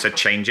 so I just said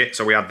change it.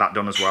 So we had that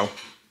done as well.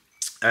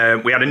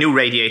 We had a new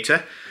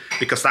radiator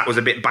because that was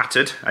a bit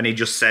battered, and he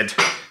just said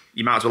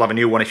you might as well have a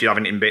new one if you're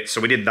having it in bits.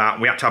 So we did that.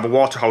 We had to have a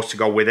water hose to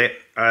go with it.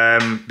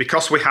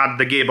 Because we had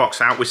the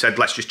gearbox out, we said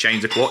let's just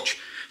change the clutch,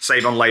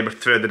 save on labour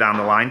further down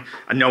the line,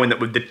 and knowing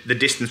that with the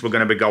distance we're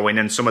going to be going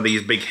and some of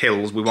these big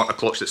hills, we want a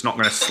clutch that's not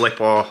going to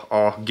slip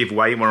or give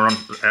way when we're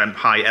on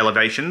high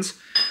elevations.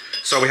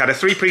 So we had a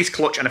 3-piece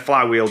clutch and a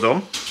flywheel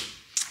done.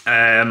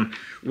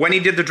 When he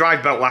did the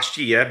drive belt last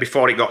year,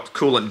 before it got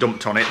coolant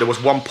dumped on it, there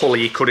was one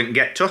pulley he couldn't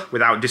get to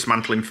without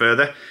dismantling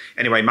further.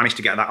 Anyway, managed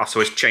to get that off, so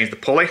he's changed the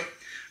pulley.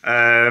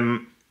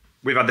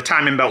 We've had the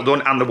timing belt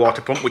done and the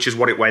water pump, which is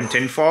what it went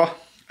in for.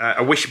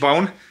 A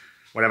wishbone,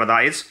 whatever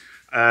that is.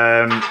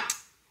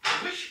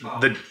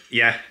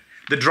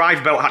 The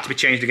drive belt had to be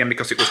changed again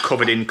because it was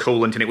covered in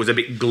coolant and it was a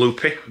bit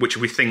gloopy, which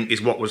we think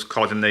is what was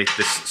causing this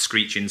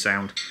screeching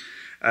sound.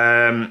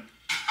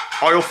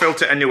 Oil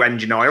filter and new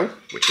engine oil,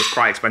 which was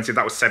quite expensive.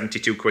 That was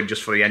 72 quid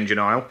just for the engine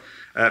oil.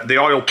 The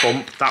oil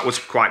pump, that was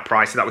quite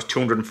pricey. That was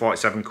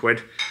 247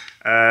 quid.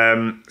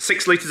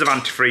 6 litres of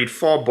antifreeze,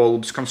 4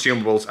 bulbs,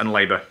 consumables and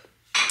labour.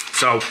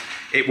 So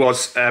it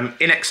was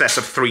in excess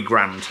of 3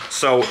 grand.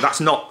 So that's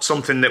not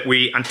something that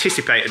we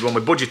anticipated when we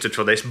budgeted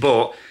for this,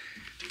 but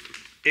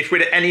if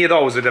any of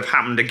those would have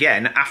happened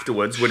again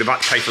afterwards, we'd have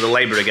had to pay for the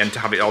labour again to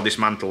have it all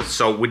dismantled.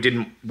 So we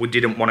didn't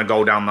want to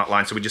go down that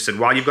line. So we just said,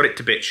 while you've got it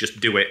to bits,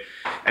 just do it.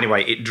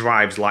 Anyway, it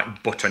drives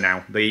like butter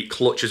now. The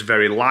clutch is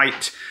very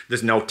light.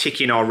 There's no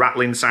ticking or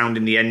rattling sound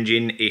in the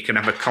engine. You can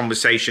have a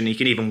conversation. You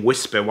can even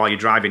whisper while you're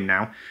driving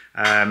now.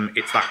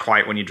 It's that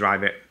quiet when you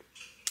drive it.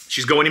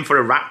 She's going in for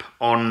a wrap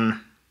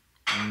on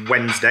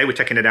Wednesday. We're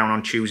taking her down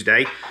on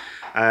Tuesday.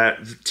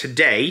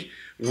 Today,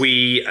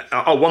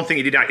 one thing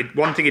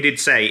he did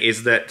say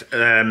is that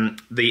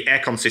the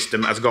aircon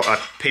system has got a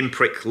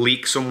pinprick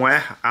leak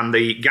somewhere, and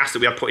the gas that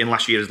we had put in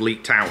last year has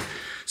leaked out.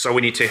 So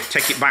we need to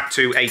take it back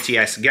to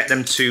ATS, get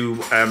them to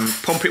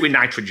pump it with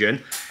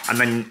nitrogen, and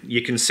then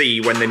you can see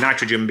when the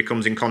nitrogen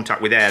becomes in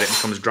contact with air, it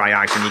becomes dry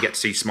ice and you get to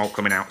see smoke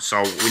coming out.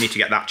 So we need to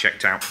get that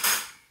checked out.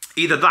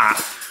 Either that,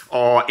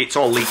 or it's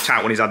all leaked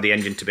out when he's had the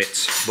engine to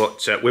bits.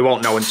 But we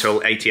won't know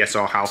until ATS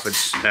or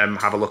Halfords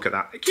have a look at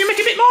that. Can you make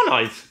a bit more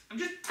noise? I'm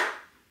just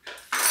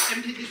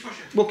empty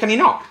dishwasher. Well, can you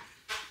not?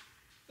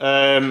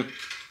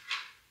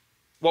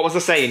 What was I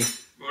saying?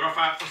 We're off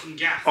out for some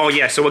gas. Oh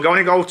yeah, so we're going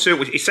to go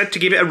to, he said to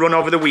give it a run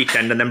over the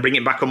weekend and then bring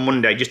it back on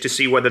Monday just to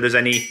see whether there's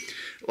any,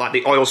 like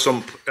the oil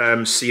sump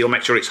seal,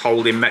 make sure it's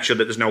holding, make sure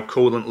that there's no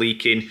coolant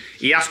leaking.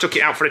 He has took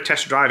it out for a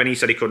test drive and he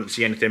said he couldn't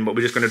see anything, but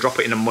we're just going to drop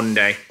it in on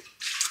Monday.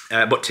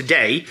 But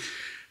today,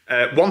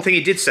 one thing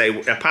he did say,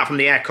 apart from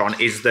the aircon,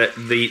 is that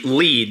the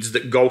leads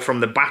that go from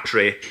the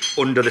battery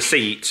under the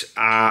seat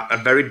are a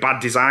very bad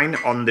design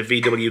on the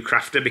VW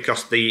Crafter,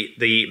 because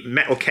the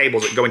metal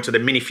cables that go into the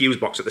mini fuse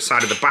box at the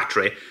side of the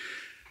battery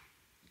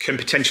can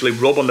potentially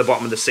rub on the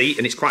bottom of the seat,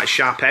 and it's quite a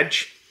sharp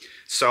edge.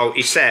 So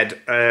he said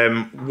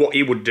what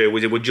he would do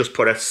was he would just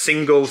put a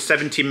single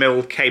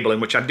 70mm cable in,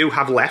 which I do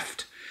have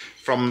left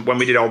from when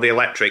we did all the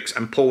electrics,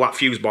 and pull that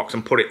fuse box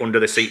and put it under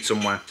the seat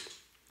somewhere.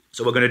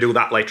 So we're going to do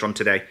that later on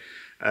today.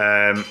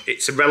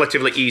 It's a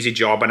relatively easy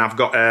job, and I've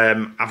got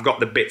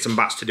the bits and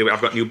bats to do it.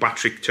 I've got new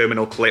battery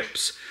terminal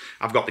clips.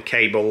 I've got the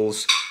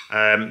cables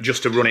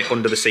just to run it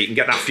under the seat and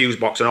get that fuse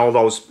box and all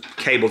those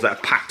cables that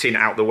are packed in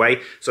out the way.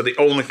 So the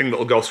only thing that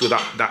will go through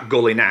that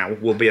gully now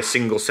will be a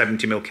single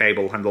 70mm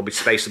cable, and there'll be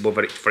space above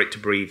it for it to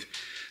breathe.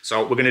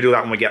 So we're going to do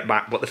that when we get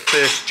back. But the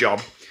first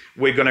job,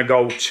 we're going to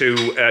go to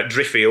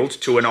Driffield,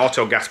 to an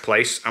auto gas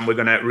place, and we're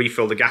going to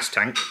refill the gas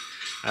tank.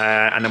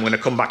 And then we're going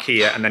to come back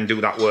here and then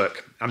do that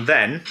work. And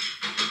then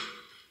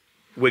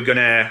we're going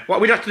to...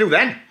 What we'd have to do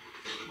then?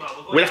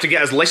 Well, we'll have to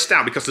get us list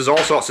out, because there's all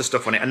sorts of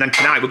stuff on it. And then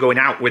tonight we're going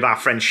out with our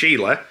friend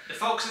Sheila. The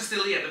folks are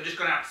still here, they've just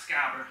gone out to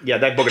Scarborough. Yeah,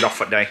 they're buggered off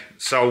for the day.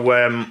 So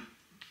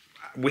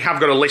we have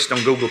got a list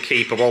on Google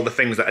Keep of all the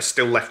things that are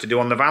still left to do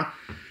on the van.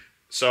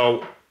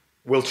 So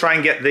we'll try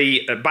and get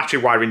the battery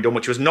wiring done,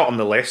 which was not on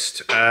the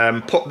list.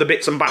 Put the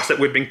bits and bats that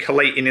we've been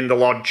collating in the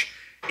lodge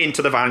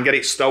into the van, get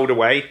it stowed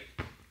away.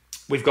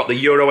 We've got the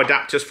Euro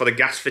adapters for the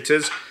gas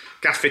fitters.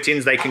 Gas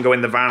fittings, they can go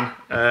in the van.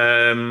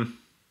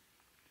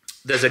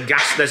 There's an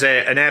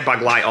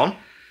airbag light on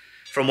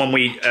from when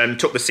we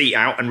took the seat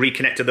out and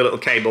reconnected the little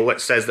cable that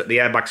says that the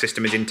airbag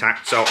system is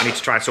intact. So I need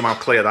to try somehow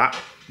clear that,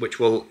 which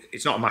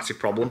it's not a massive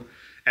problem.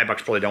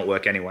 Airbags probably don't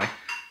work anyway.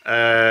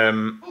 I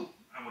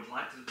would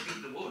like to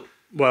think they would.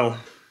 Well,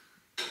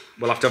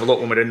 we'll have to have a look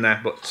when we're in there.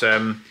 But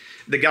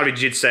the garage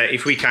did say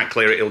if we can't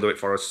clear it, he'll do it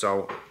for us.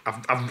 So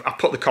I've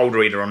put the code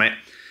reader on it,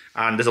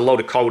 and there's a load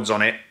of codes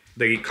on it.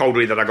 The code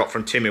reader that I got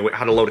from Timmy, it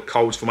had a load of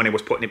codes from when he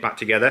was putting it back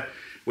together,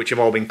 which have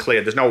all been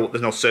cleared. There's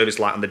no service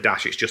light on the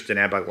dash, it's just an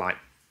airbag light.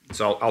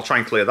 So I'll try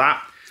and clear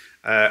that.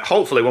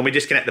 Hopefully when we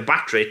disconnect the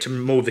battery to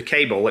move the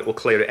cable, it will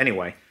clear it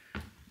anyway.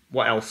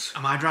 What else?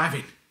 Am I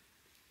driving?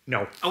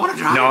 No. I want to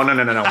drive. No.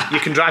 You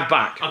can drive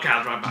back. Okay,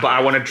 I'll drive back. But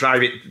I want to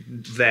drive it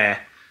there,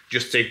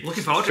 just to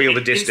feel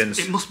the distance.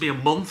 It must be a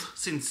month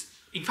since,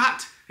 in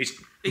fact, it's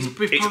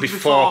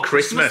before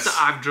Christmas that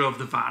I've drove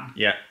the van.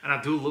 Yeah. And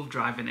I do love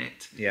driving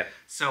it. Yeah.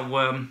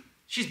 So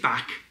she's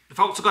back. The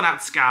folks have gone out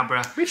to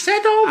Scarborough. We've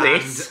said all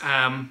this.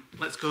 And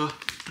let's go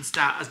and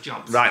start as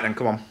jobs. Right then,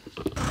 come on.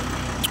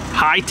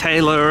 Hi,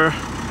 Taylor.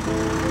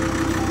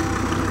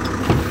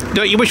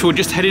 Don't you wish we were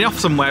just heading off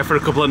somewhere for a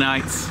couple of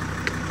nights?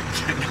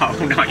 No,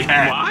 not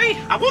yet. Why?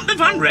 I want the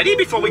van ready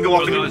before we go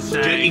off in this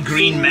dirty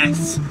green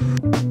mess.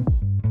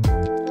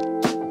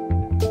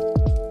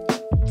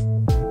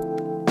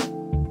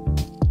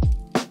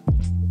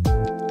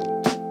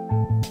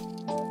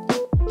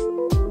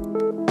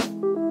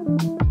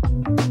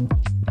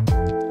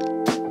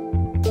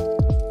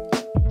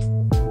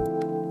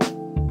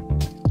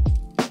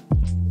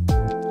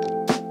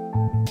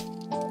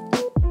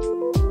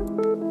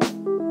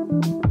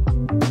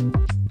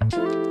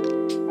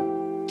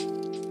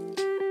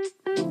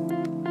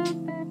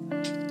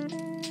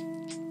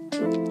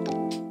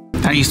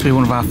 That used to be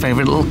one of our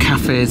favourite little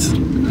cafes,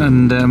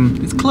 and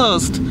it's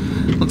closed.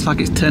 Looks like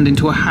it's turned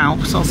into a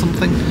house or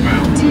something.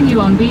 Continue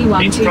on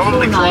B1 It's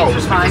probably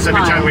closed because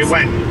every time we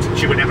went,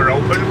 she would never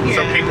open. Yeah.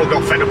 So people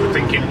got fed up with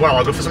thinking, well,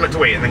 I'll go for something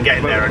to eat, and then get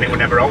in there and it would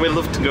never open. We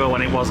loved to go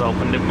when it was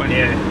open, didn't we?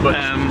 Yeah,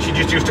 but she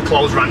just used to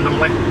close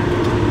randomly.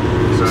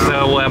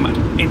 So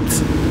it's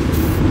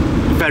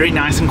very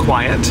nice and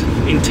quiet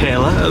in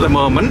Taylor at the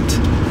moment.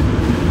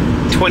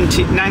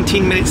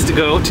 19 minutes to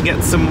go to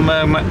get some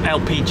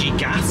LPG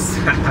gas.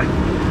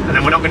 And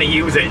then we're not going to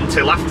use it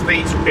until after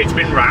it's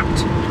been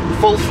wrapped,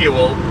 full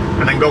fuel,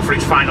 and then go for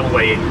its final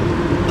weigh-in.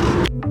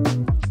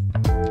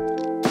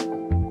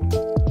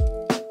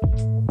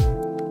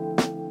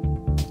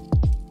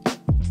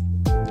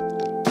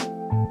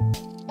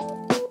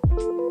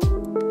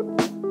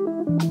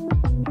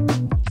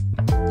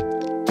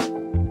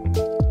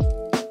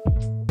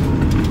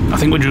 I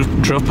think we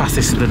drove past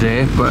this the other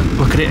day, but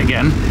look at it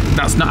again.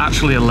 That's not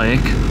actually a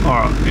lake,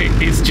 or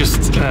it's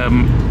just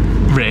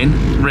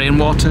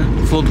rainwater,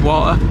 flood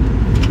water.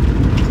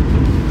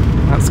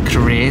 That's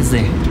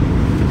crazy.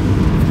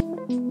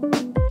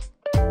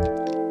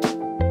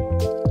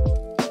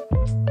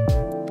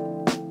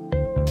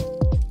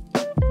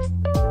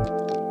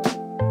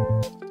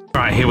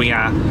 Right, here we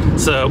are.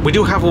 So we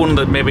do have one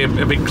that may be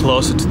a bit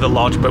closer to the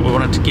lodge, but we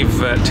wanted to give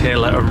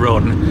Taylor a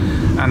run.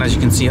 And as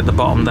you can see at the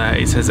bottom there,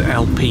 it says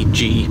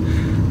LPG,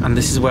 and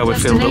this is where we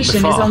filled up before.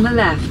 Destination is on the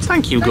left.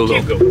 Thank you,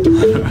 Google.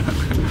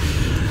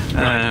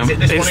 Right, is it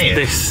this it's one here?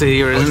 this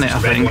here, isn't it? I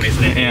think. One,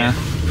 isn't it? Yeah.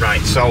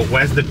 Right. So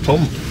where's the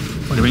pump?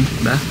 What do you mean?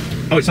 There.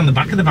 Oh, it's on the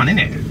back of the van, isn't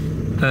it?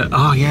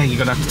 Oh yeah, you're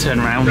gonna have to turn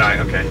around. Right.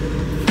 Okay.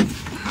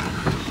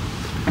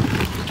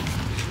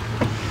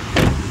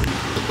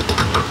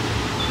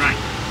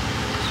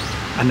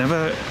 I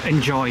never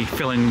enjoy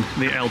filling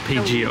the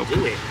LPG up,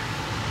 Do it.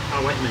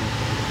 Oh wait a minute.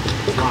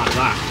 Like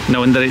that.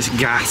 knowing that it's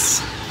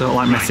gas. Don't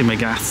like messing with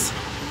gas.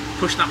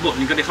 Push that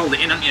button. You've got to hold it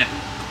in, haven't you?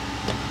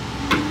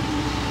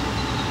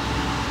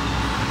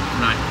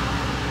 Right.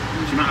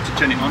 So you might have to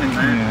turn it on in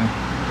there.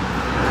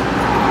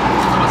 Yeah.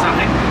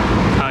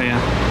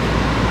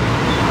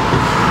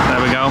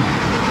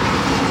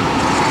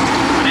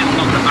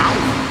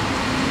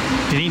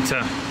 You need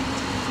to.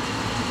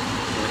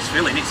 Well, it's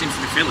filling, it seems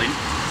to be filling.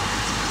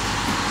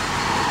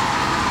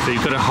 So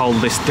you've got to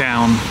hold this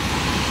down.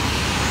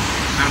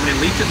 How many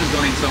litres has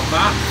gone in so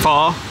far?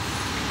 4.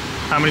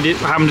 How many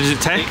does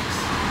it take?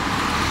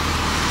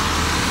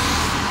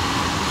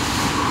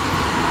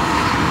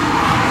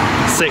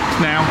 6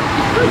 now.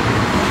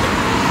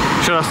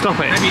 Should I stop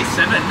it? Maybe it's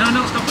 7.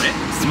 No, stop it.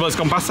 Well, it's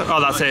gone past it. Oh,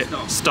 that's it.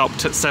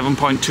 Stopped at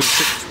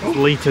 7.26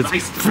 litres.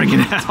 Nice.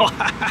 Friggin' hell.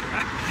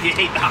 You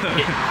hate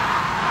that.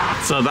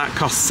 So that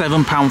costs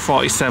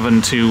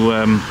 £7.47 to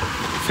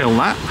fill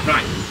that.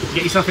 Right,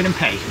 get yourself in and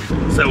pay.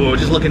 So we're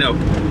just looking up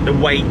the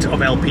weight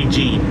of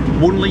LPG.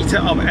 1 litre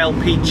of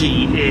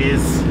LPG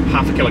is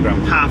half a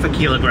kilogram. Half a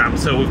kilogram.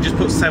 So we've just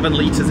put 7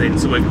 litres in,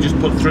 so we've just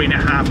put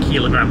 3.5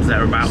 kilograms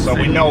thereabouts. So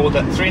we know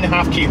that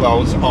 3.5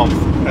 kilos of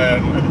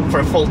for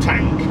a full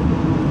tank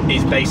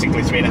is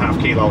basically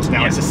 3.5 kilos.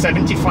 Now it's a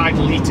 75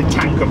 litre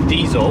tank of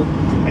diesel,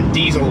 and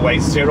diesel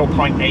weighs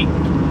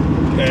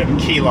 0.8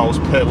 kilos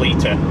per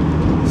litre.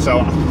 So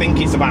I think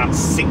it's about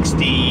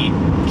 60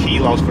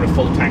 kilos for a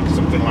full tank,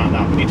 something like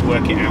that. We need to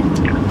work it out.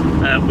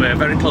 Yeah. We're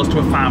very close to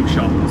a farm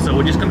shop, so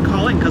we're just going to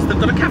call it because they've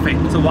got a cafe,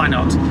 so why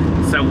not?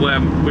 So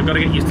we've got to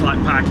get used to like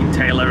parking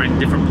Taylor in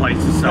different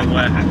places, so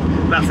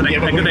that's a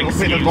good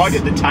excuse. We've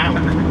avoided the town.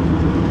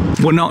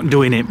 We're not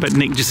doing it, but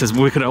Nick just says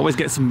we could always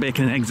get some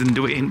bacon and eggs and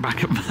do it in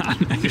back of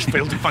van. Just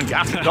failed to find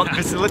gas. Got the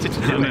facility to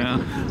do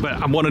it. But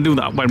I want to do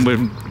that when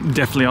we're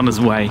definitely on his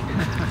way.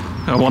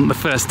 I want the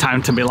first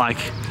time to be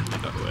like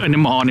in the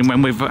morning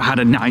when we've had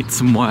a night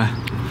somewhere.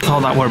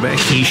 Thought that were a bit of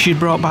quiche you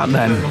brought back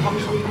then.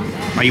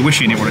 Are you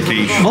wishing it were a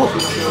quiche? What?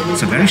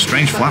 It's a very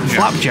strange flapjack.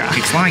 Flapjack?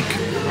 It's like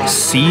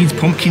seeds,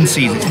 pumpkin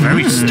seeds. It's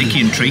very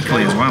sticky and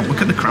treacly as well.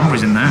 Look at the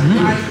cranberries in there.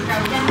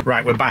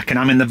 Right, we're back and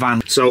I'm in the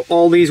van. So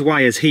all these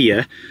wires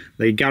here,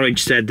 the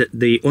garage said that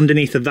the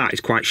underneath of that is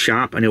quite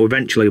sharp and it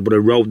eventually would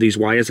erode these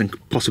wires and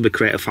possibly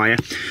create a fire.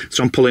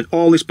 So I'm pulling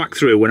all this back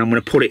through and I'm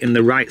going to put it in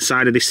the right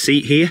side of this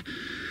seat here.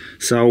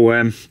 So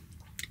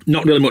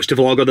not really much to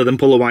vlog other than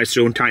pull the wires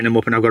through and tighten them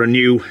up, and I've got a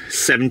new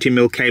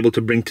 70mm cable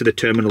to bring to the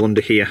terminal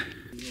under here.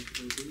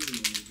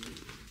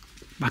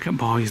 Back at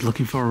boys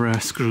looking for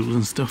screws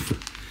and stuff.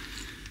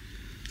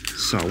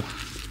 So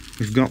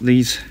we've got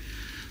these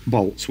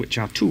bolts which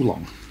are too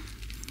long.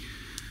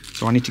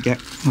 So I need to get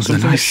something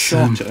nice,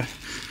 shorter.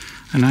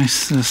 A nice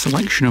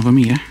selection of them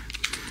here.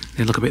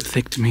 They look a bit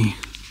thick to me.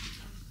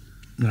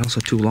 They're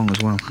also too long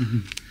as well.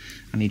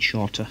 I need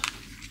shorter.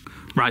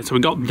 Right, so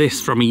we got this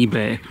from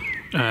eBay.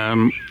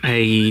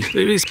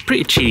 It's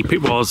pretty cheap.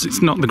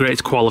 It's not the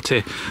greatest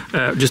quality.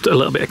 Just a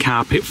little bit of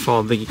carpet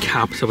for the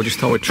cab, so we just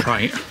thought we'd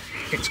try it.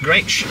 It's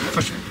great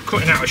for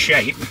cutting out of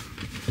shape.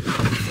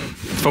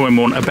 For when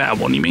we want a better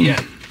one, you mean?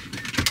 Yeah.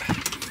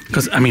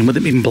 Because I mean, with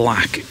it being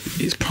black,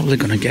 it's probably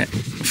going to get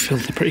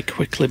filthy pretty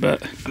quickly.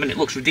 But I mean, it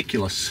looks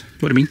ridiculous.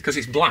 What do you mean? Because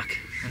it's black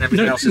and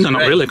everything else is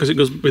not really, because it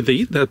goes with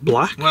the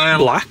black. Well,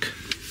 black.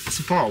 I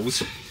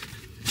suppose.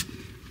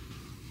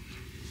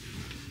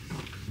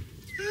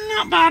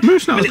 Not bad.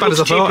 It's not as bad as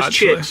I thought,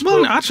 actually.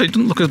 Well, actually, it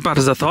doesn't look as bad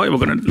as I thought it were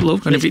going to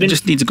look. And if it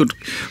just needs a good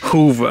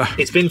hoover.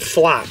 It's been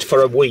flat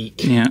for a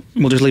week. Yeah,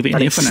 we'll just leave it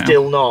in here for now. It's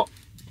still not.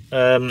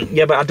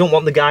 Yeah, but I don't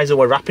want the guys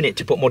who are wrapping it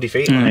to put muddy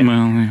feet on it.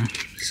 Well, yeah.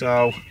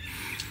 So.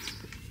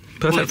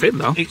 Perfect fit,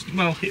 though.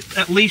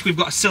 At least we've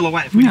got a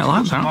silhouette. Yeah,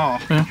 I like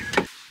that. Yeah.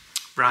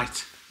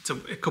 Right,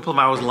 so a couple of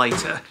hours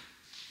later,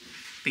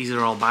 these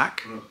are all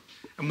back.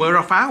 And we're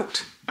off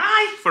out.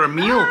 Bye! For a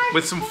meal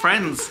with some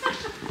friends.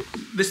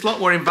 This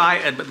lot were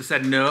invited, but they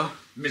said no.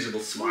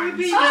 Miserable swines.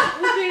 We've been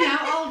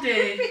out all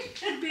day.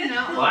 We've been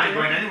out all day. I ain't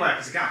going anywhere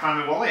because I can't find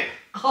my wallet.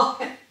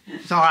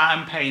 It's alright,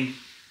 I'm paying.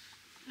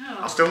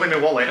 I'll still need my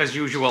wallet as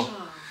usual.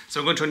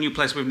 So we're going to a new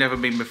place we've never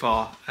been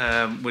before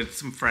with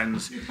some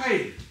friends. You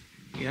paid?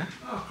 Yeah.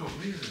 Oh, come on,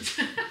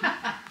 easy.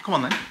 Come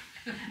on then.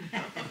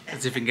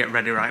 As if we can get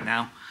ready right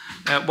now.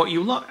 What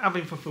you lot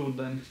having for food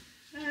then?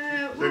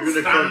 They're going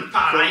to come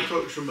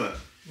cook some.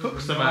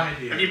 Cook some.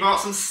 Have you bought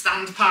some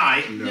stand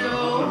pie?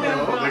 No.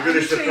 They're going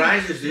to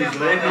surprise us, these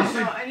ladies.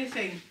 Not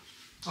anything.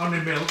 Only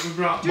milk. We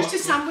brought. Just a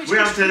sandwich. We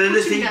haven't had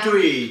anything to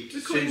eat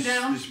We're cutting since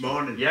down. this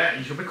morning. Yeah,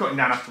 you should be cutting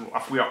down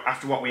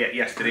after what we ate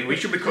yesterday. We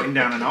should be cutting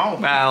down and all.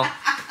 Well,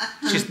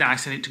 it's just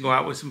nice, isn't it, to go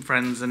out with some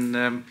friends and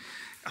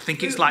I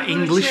think it's like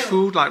English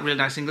food, like really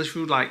nice English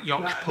food, like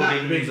Yorkshire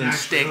puddings and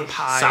steak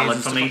pies. Salad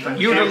for me.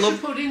 You'd have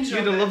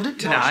loved it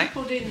tonight.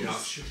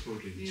 Yorkshire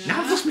puddings.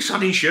 Now I've lost my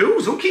sodding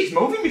shoes. Who keeps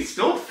moving me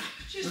stuff?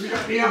 Have you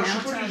got the Yorkshire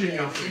puddings in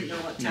your fridge?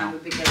 No.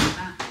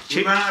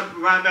 We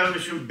might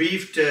have some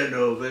beef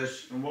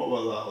turnovers. And what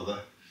was that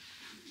other?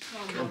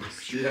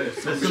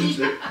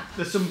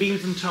 There's some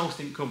beans and toast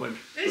in cupboard.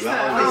 Is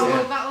there?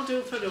 Oh, that'll do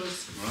it for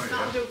us.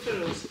 That'll do it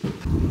for us.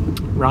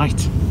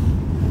 Right.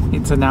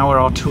 It's an hour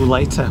or two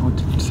later.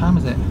 What time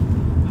is it?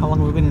 How long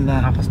have we been in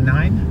there?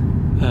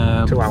 9:30.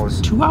 2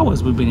 hours. 2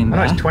 hours we've been in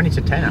there. No, it's 20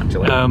 to 10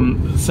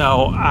 actually.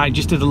 So I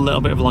just did a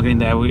little bit of vlogging in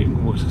there. We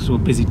were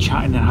busy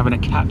chatting and having a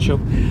catch up.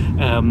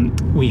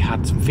 We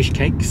had some fish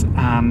cakes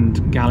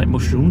and garlic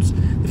mushrooms.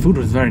 The food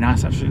was very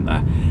nice actually in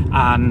there.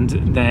 And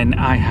then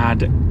I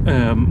had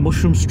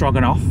mushroom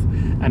stroganoff,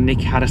 and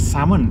Nick had a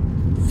salmon.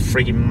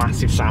 Friggin'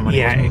 massive salmon.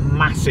 Yeah, it was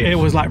massive. It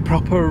was like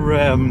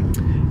proper,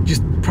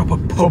 just proper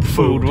pub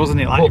food, wasn't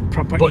it? Like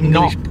proper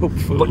English pub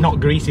food. But not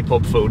greasy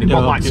pub food. It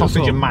wasn't like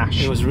sausage and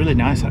mash. It was really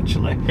nice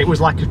actually. It was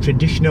like a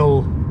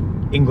traditional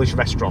English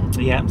restaurant.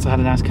 Yeah, so I had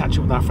a nice catch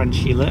up with our friend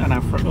Sheila and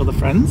our other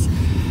friends.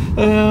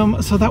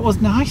 So that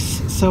was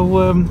nice. So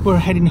we're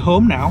heading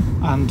home now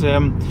and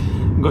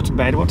go to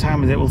bed. What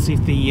time is it? We'll see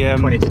if the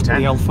 20 to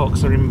 10. the old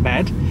folks are in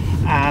bed,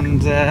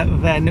 and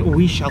then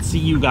we shall see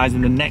you guys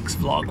in the next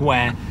vlog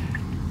where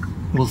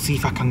we'll see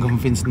if I can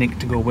convince Nick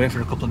to go away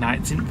for a couple of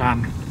nights in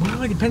van.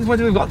 Well, it depends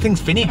whether we've got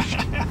things finished.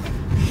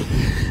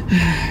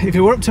 If it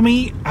were up to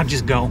me, I'd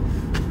just go.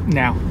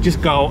 Now,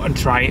 just go and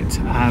try it.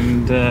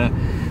 And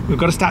we've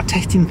got to start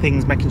testing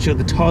things, making sure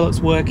the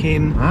toilet's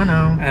working. I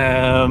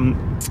know.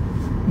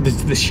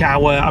 The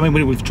shower. I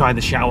mean, we've tried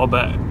the shower,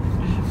 but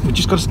we've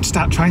just got to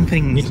start trying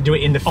things. You need to do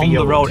it in the field. On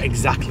the road,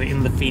 exactly,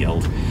 in the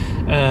field.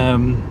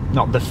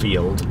 Not the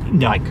field.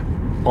 No. Like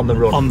on the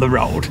road. On the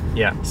road.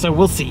 Yeah. So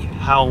we'll see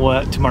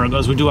how tomorrow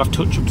goes. We do have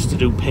touch-ups to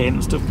do, paint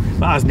and stuff.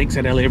 But as Nick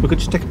said earlier, we could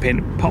just take a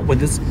paint pot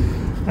with us,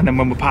 and then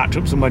when we're parked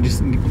up somewhere,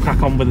 just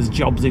crack on with his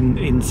jobs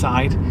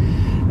inside.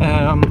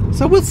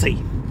 So we'll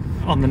see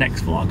on the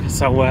next vlog.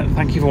 So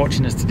thank you for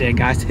watching us today,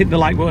 guys. Hit the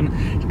like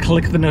button,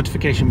 click the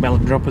notification bell,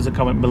 and drop us a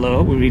comment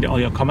below. We read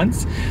all your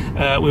comments.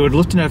 We would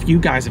love to know if you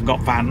guys have got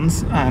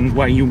vans and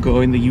where you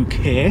go in the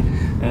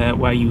UK,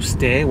 where you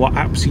stay, what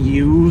apps you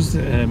use,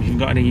 if you've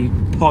got any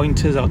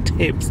pointers or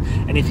tips,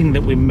 anything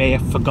that we may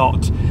have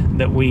forgot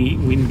that we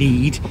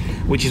need,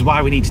 which is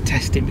why we need to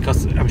test it,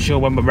 because I'm sure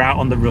when we're out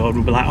on the road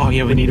we'll be like, oh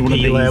yeah, we need one of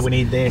these, we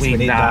need this, we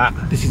need that.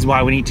 This is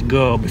why we need to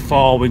go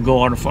before we go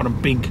on a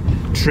big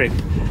trip,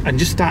 and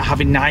just start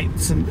having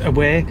nights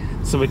away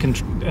so we can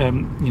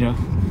you know,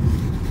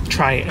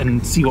 try it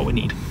and see what we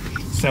need.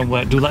 So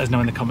do let us know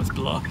in the comments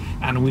below,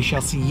 and we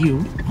shall see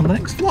you on the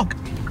next vlog.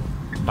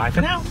 Bye for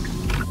now.